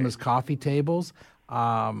use them as coffee tables.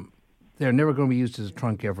 They're never going to be used as a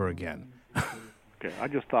trunk ever again. Okay, I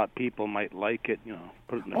just thought people might like it,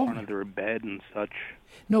 put it in front of their bed and such.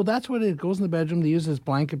 No, that's what it goes in the bedroom. They use it as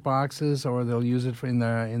blanket boxes, or they'll use it in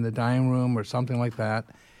the dining room or something like that.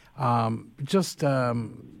 They're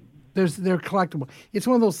collectible. It's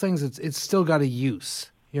one of those things. It's still got a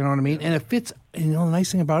use. You know what I mean? And it fits. The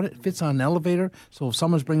nice thing about it fits on an elevator. So if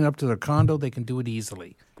someone's bringing it up to their condo, they can do it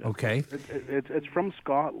easily. Okay. It's from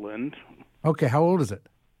Scotland. Okay. How old is it?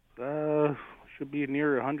 Should be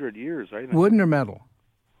near 100 years, I think. Wooden or metal?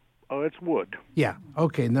 Oh, it's wood. Yeah.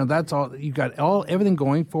 Okay. Now that's all. You got everything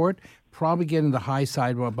going for it. Probably getting the high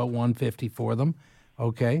side about $150 for them.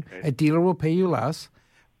 Okay. A dealer will pay you less,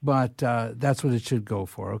 but that's what it should go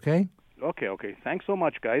for. Okay. Okay. Thanks so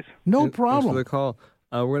much, guys. No problem. Thanks for the call.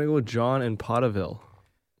 We're gonna go with John in Potterville.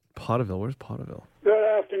 Where's Potterville?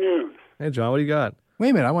 Good afternoon. Hey, John, what do you got? Wait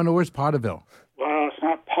a minute. I want to know where's Potterville. Well, it's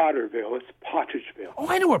not Potterville. It's Pottageville. Oh,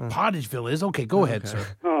 I know where Pottageville is. Okay, go ahead, sir.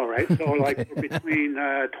 All right. So, like, we're between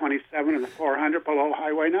 27 and the 400 below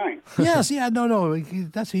Highway 9. Yes. Yeah. No. He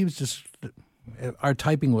was just. Our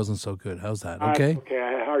typing wasn't so good. How's that? Okay. Okay.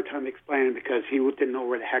 I had a hard time explaining because he didn't know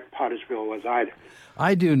where the heck Pottageville was either.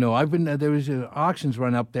 I do know. I've been there was auctions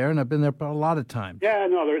run up there, and I've been there a lot of times. Yeah.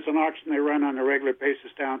 No, there's an auction they run on a regular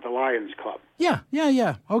basis down at the Lions Club. Yeah.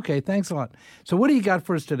 Okay. Thanks a lot. So, what do you got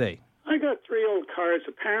for us today? I got 3 old cards,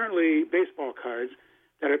 apparently baseball cards,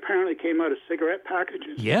 that apparently came out of cigarette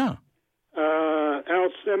packages. Yeah. Al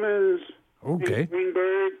Simmons, okay,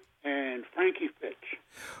 Greenberg, and Frankie Fitch.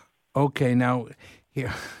 Okay, now,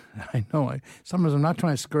 here, I know, sometimes I'm not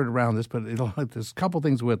trying to skirt around this, but there's a couple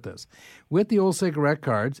things with this. With the old cigarette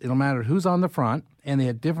cards, it'll matter who's on the front, and they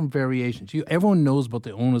have different variations. Everyone knows about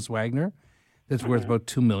the Honus Wagner. That's worth about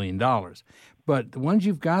 $2 million. But the ones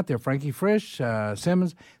you've got there, Frankie Frisch,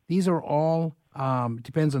 Simmons, these are all,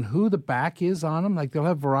 depends on who the back is on them. Like they'll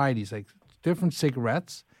have varieties, like different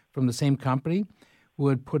cigarettes from the same company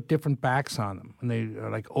would put different backs on them. And they are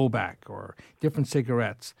like OBAC or different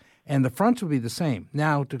cigarettes. And the fronts would be the same.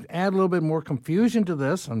 Now, to add a little bit more confusion to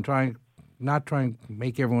this, I'm not trying to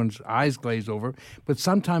make everyone's eyes glaze over, but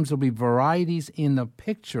sometimes there'll be varieties in the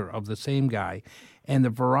picture of the same guy. And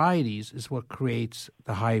the varieties is what creates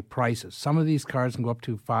the high prices. Some of these cards can go up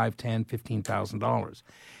to $5,000, $10,000, $15,000.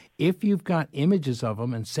 If you've got images of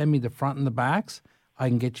them and send me the front and the backs, I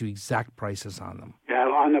can get you exact prices on them. Yeah,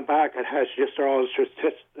 on the back it has just all the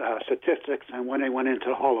statistics and when they went into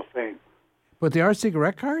the Hall of Fame. But they are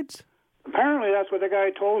cigarette cards? Apparently that's what the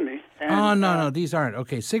guy told me. And, no, these aren't.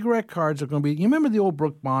 Okay, cigarette cards are going to be, you remember the old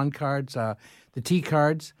Brooke Bond cards, the T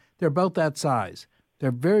cards? They're about that size.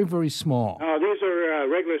 They're very, very small. No, these are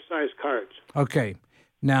regular-sized cards. Okay.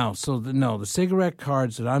 Now, the cigarette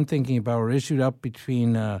cards that I'm thinking about were issued up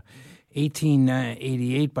between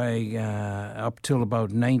 1888 by up till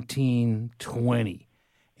about 1920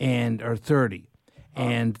 or 30.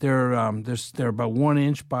 And they're about 1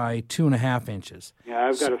 inch by 2.5 inches. Yeah,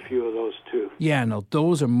 I've got a few of those, too. Yeah, no,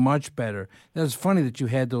 those are much better. That's funny that you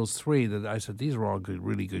had those three. That I said, these are all good,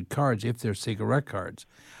 really good cards if they're cigarette cards.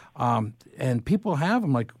 And people have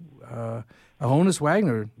them, like a Honus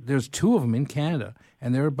Wagner. There's 2 of them in Canada,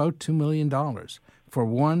 and they're about $2 million for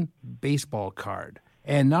one baseball card.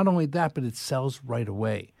 And not only that, but it sells right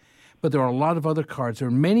away. But there are a lot of other cards. There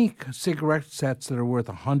are many cigarette sets that are worth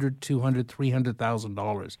 $100,000, $200,000,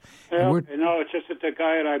 $300,000. Yeah, it's just that the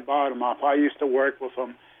guy that I bought them off, I used to work with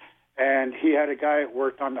him, and he had a guy that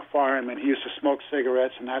worked on the farm, and he used to smoke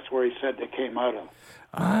cigarettes, and that's where he said they came out of.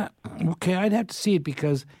 Okay, I'd have to see it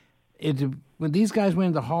because when these guys went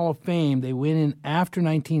into the Hall of Fame, they went in after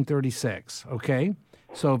 1936, okay?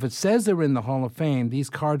 So if it says they're in the Hall of Fame, these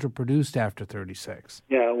cards were produced after 36.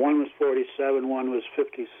 Yeah, one was 47, one was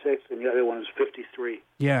 56, and the other one was 53.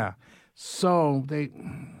 Yeah. So I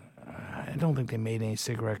don't think they made any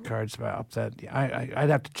cigarette cards up that. I'd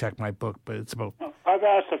have to check my book, but it's about... I've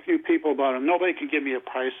asked a few people about them. Nobody can give me a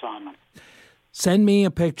price on them. Send me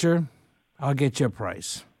a picture. I'll get you a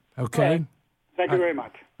price. Okay? Right. Thank you very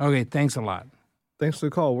much. Okay, thanks a lot. Thanks for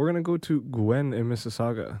the call. We're going to go to Gwen in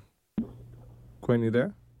Mississauga. Gwen, you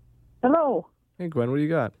there? Hello. Hey, Gwen, what do you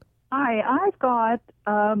got? Hi, I've got,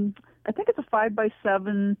 I think it's a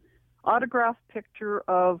 5x7 autographed picture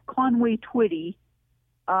of Conway Twitty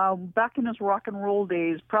back in his rock and roll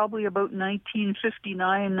days, probably about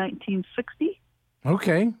 1959, 1960.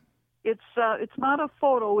 Okay. It's not a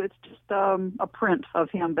photo, it's just a print of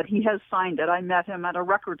him, but he has signed it. I met him at a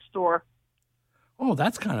record store. Oh,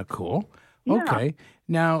 that's kind of cool. Yeah. Okay.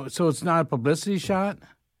 Now, so it's not a publicity shot?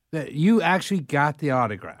 That you actually got the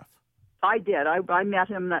autograph? I did. I met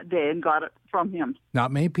him that day and got it from him.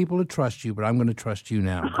 Not many people would trust you, but I'm going to trust you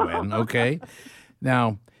now, Gwen, okay?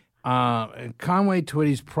 Now, Conway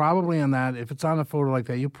Twitty's probably on that. If it's on a photo like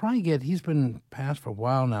that, you'll probably get, he's been passed for a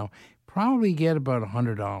while now, probably get about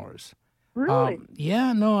 $100. Really?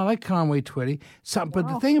 Yeah, no, I like Conway Twitty. But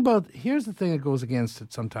the thing here's the thing that goes against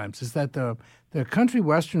it sometimes, is that the country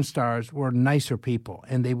western stars were nicer people,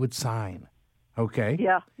 and they would sign, okay?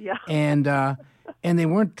 Yeah. And they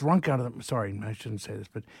weren't drunk out of them. Sorry, I shouldn't say this,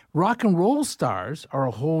 but rock and roll stars are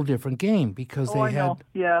a whole different game because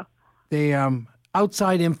they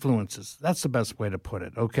outside influences. That's the best way to put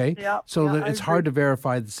it, okay? Yeah. So that it's hard to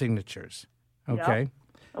verify the signatures, okay? Yeah.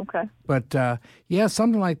 Okay. But,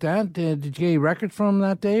 something like that. Did you get any records from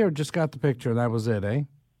that day or just got the picture and that was it, eh?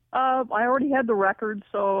 I already had the record,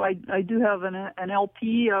 so I do have an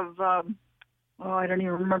LP of, I don't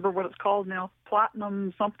even remember what it's called now,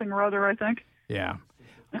 Platinum something or other, I think. Yeah.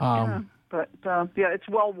 But it's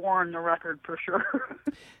well worn, the record, for sure.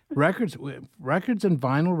 Records and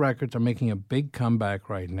vinyl records are making a big comeback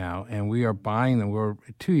right now, and we are buying them.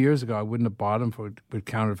 2 years ago, I wouldn't have bought them with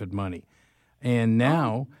counterfeit money. And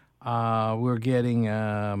now we're getting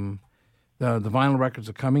the vinyl records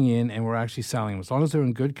are coming in, and we're actually selling them as long as they're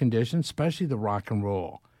in good condition, especially the rock and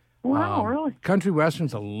roll. Wow, really? Country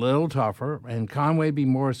western's a little tougher, and Conway be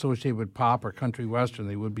more associated with pop or country western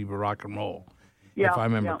than they would be with rock and roll, if I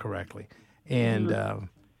remember correctly. And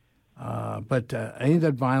but any of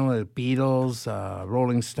that vinyl, the Beatles,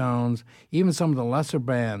 Rolling Stones, even some of the lesser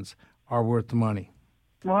bands are worth the money.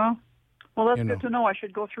 Well, that's good to know. I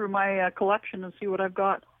should go through my collection and see what I've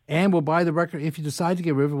got. And we'll buy the record. If you decide to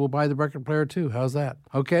get rid of it, we'll buy the record player too. How's that?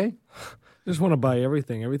 Okay? You just want to buy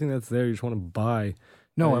everything. Everything that's there, you just want to buy.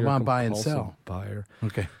 No, I You're a want to buy and compulsive sell. Buyer.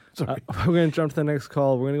 Okay. Sorry. We're going to jump to the next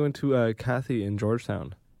call. We're going to go into Kathy in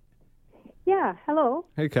Georgetown. Yeah, hello.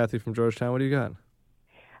 Hey, Kathy from Georgetown. What do you got?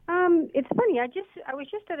 It's funny. I was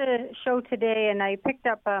just at a show today, and I picked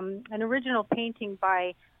up an original painting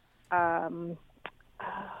by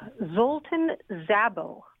Zoltan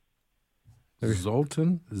Szabo.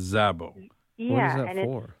 Zoltan Szabo. Yeah, what is that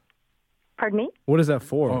and for? Pardon me? What is that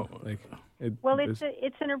for? Oh.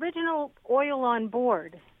 It's an original oil on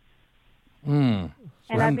board. Mm.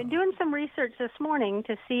 And I've been doing some research this morning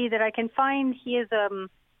to see that I can find he is a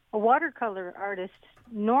watercolor artist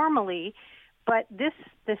normally, but the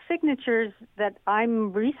signatures that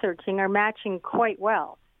I'm researching are matching quite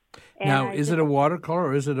well. And Now, is it a watercolor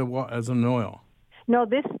or is it as an oil? No,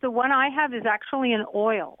 the one I have is actually an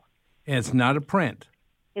oil. And it's not a print.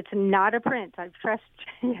 It's not a print.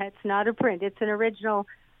 Yeah, it's not a print. It's an original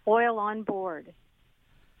oil on board.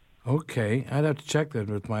 Okay, I'd have to check that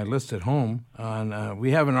with my list at home. On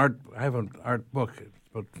we have I have an art book.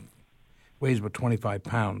 Weighs about 25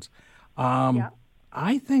 pounds.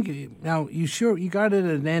 I think now you got it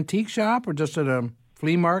at an antique shop or just at a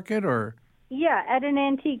flea market or? Yeah, at an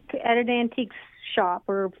antique shop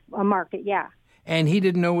or a market. Yeah. And he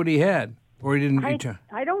didn't know what he had, or he didn't.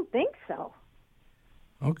 I don't think so.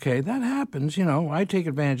 Okay, that happens. I take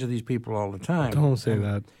advantage of these people all the time. Don't say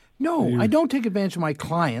that. No, I don't take advantage of my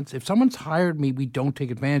clients. If someone's hired me, we don't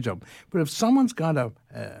take advantage of them. But if someone's got a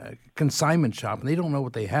consignment shop and they don't know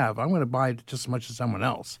what they have, I'm going to buy just as much as someone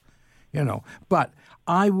else, But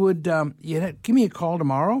I would give me a call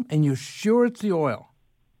tomorrow, and you're sure it's the oil.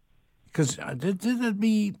 Because it'd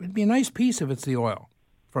be a nice piece if it's the oil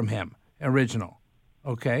from him, original.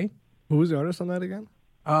 Okay? Who was the artist on that again?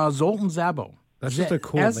 Zoltan Szabo. That's just a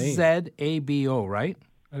cool name. Szabo, right?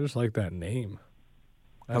 I just like that name.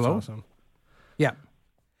 That's Hello? awesome. Yeah.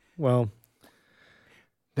 Well.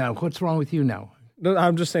 Now, what's wrong with you now? No,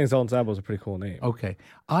 I'm just saying Zoltan Szabo is a pretty cool name. Okay.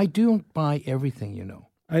 I don't buy everything,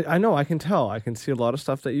 I know. I can tell. I can see a lot of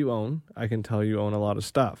stuff that you own. I can tell you own a lot of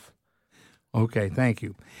stuff. Okay, thank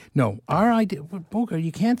you. No, our idea, Boca,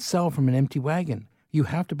 you can't sell from an empty wagon. You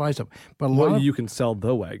have to buy something. But you can sell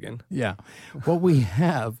the wagon. Yeah. What we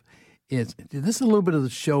have is, this is a little bit of the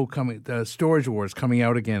show coming, the Storage Wars coming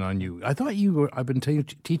out again on you. I thought I've been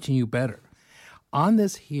teaching you better. On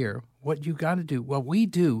this here, what you got to do, what we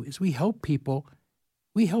do is we help people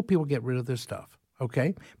get rid of their stuff,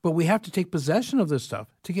 okay? But we have to take possession of their stuff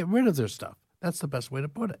to get rid of their stuff. That's the best way to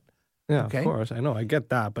put it. Yeah, okay? Of course. I know. I get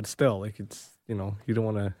that. But still, it's, you don't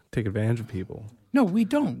want to take advantage of people. No, we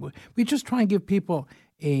don't. We just try and give people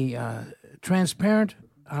a transparent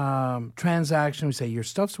transaction. We say, your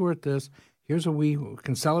stuff's worth this. Here's what we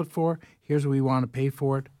can sell it for. Here's what we want to pay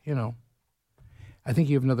for it. I think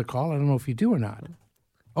you have another call. I don't know if you do or not.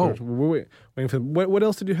 Oh. Wait for what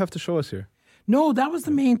else did you have to show us here? No, that was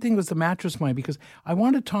the main thing, was the mattress mine, because I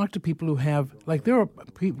want to talk to people who have, there are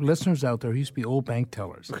listeners out there who used to be old bank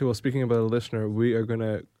tellers. Okay, well, speaking about a listener, we are going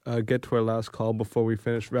to get to our last call before we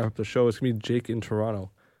wrap up the show. It's going to be Jake in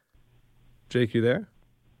Toronto. Jake, you there?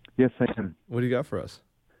 Yes, I am. What do you got for us?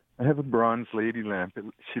 I have a bronze lady lamp.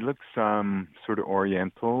 She looks sort of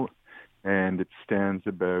oriental, and it stands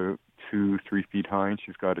about 2-3 feet high, and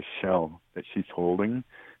she's got a shell that she's holding,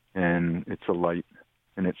 and it's a light,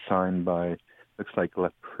 and it's signed by, looks like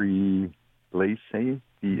Lapri Blaisey,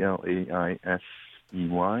 Blaisey.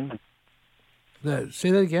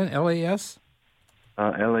 Say that again, L-A-S?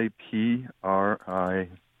 Laprie, I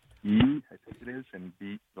think it is, and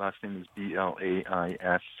last name is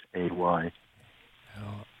Blaisay.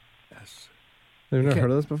 L-S. Have you never heard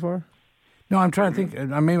of this before? No, I'm trying to think.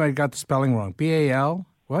 Maybe I got the spelling wrong. B-A-L,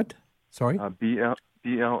 what? Sorry? Blaisey.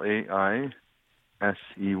 L-A-I-S-E-Y.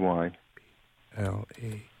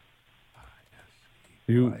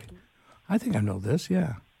 I think I know this,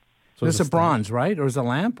 yeah. So this is a bronze, right? Or is it a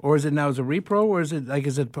lamp? Or is it now a repro? Or is it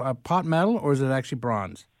pot metal? Or is it actually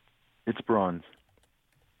bronze? It's bronze.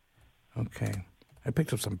 Okay. I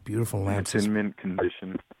picked up some beautiful lamps. It's in mint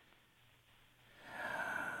condition.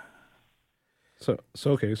 So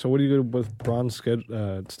what do you do with bronze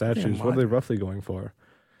statues? What are they roughly going for?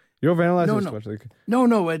 You overanalyze this much.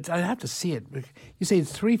 No, I have to see it. You say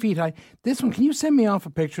it's 3 feet high. This one, can you send me off a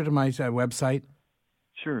picture to my website?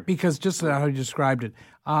 Sure. Because just how you described it.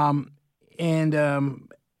 My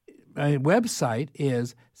website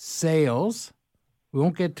is sales. We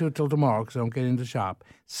won't get to it till tomorrow because I don't get into shop.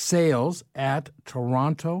 Sales at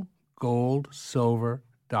TorontoGoldSilver.com.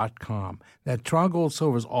 TorontoGoldSilver.com. That Toronto Gold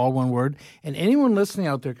Silver is all one word. And anyone listening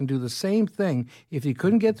out there can do the same thing. If you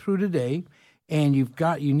couldn't get through today and you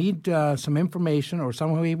need some information or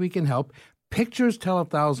some way we can help, pictures tell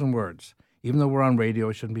 1,000 words. Even though we're on radio,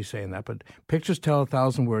 I shouldn't be saying that, but pictures tell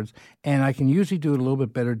 1,000 words, and I can usually do a little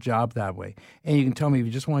bit better job that way. And you can tell me if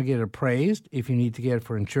you just want to get it appraised, if you need to get it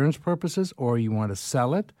for insurance purposes, or you want to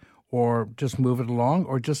sell it, or just move it along,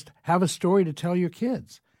 or just have a story to tell your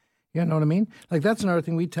kids. You know what I mean? Like, that's another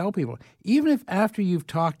thing we tell people. Even if after you've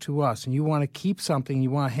talked to us and you want to keep something, you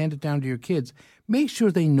want to hand it down to your kids, make sure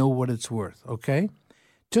they know what it's worth, okay?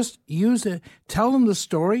 Just use it. Tell them the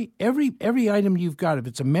story. Every item you've got, if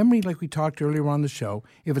it's a memory like we talked earlier on the show,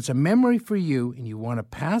 if it's a memory for you and you want to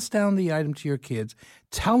pass down the item to your kids,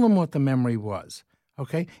 tell them what the memory was,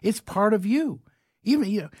 okay? It's part of you.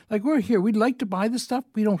 Even, like we're here, we'd like to buy the stuff.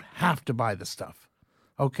 We don't have to buy the stuff,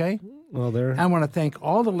 okay? Well, I want to thank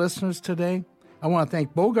all the listeners today. I want to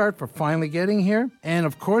thank Bogart for finally getting here. And,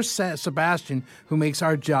 of course, Sebastian, who makes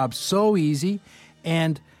our job so easy.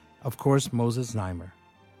 And, of course, Moses Znaimer,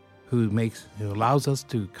 who allows us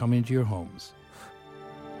to come into your homes.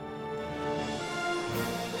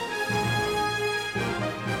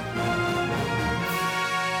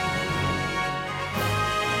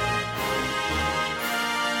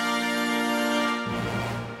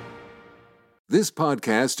 This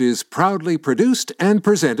podcast is proudly produced and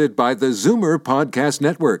presented by the Zoomer Podcast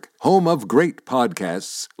Network, home of great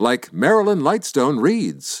podcasts like Marilyn Lightstone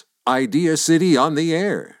Reads, Idea City on the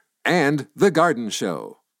Air, and The Garden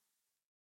Show.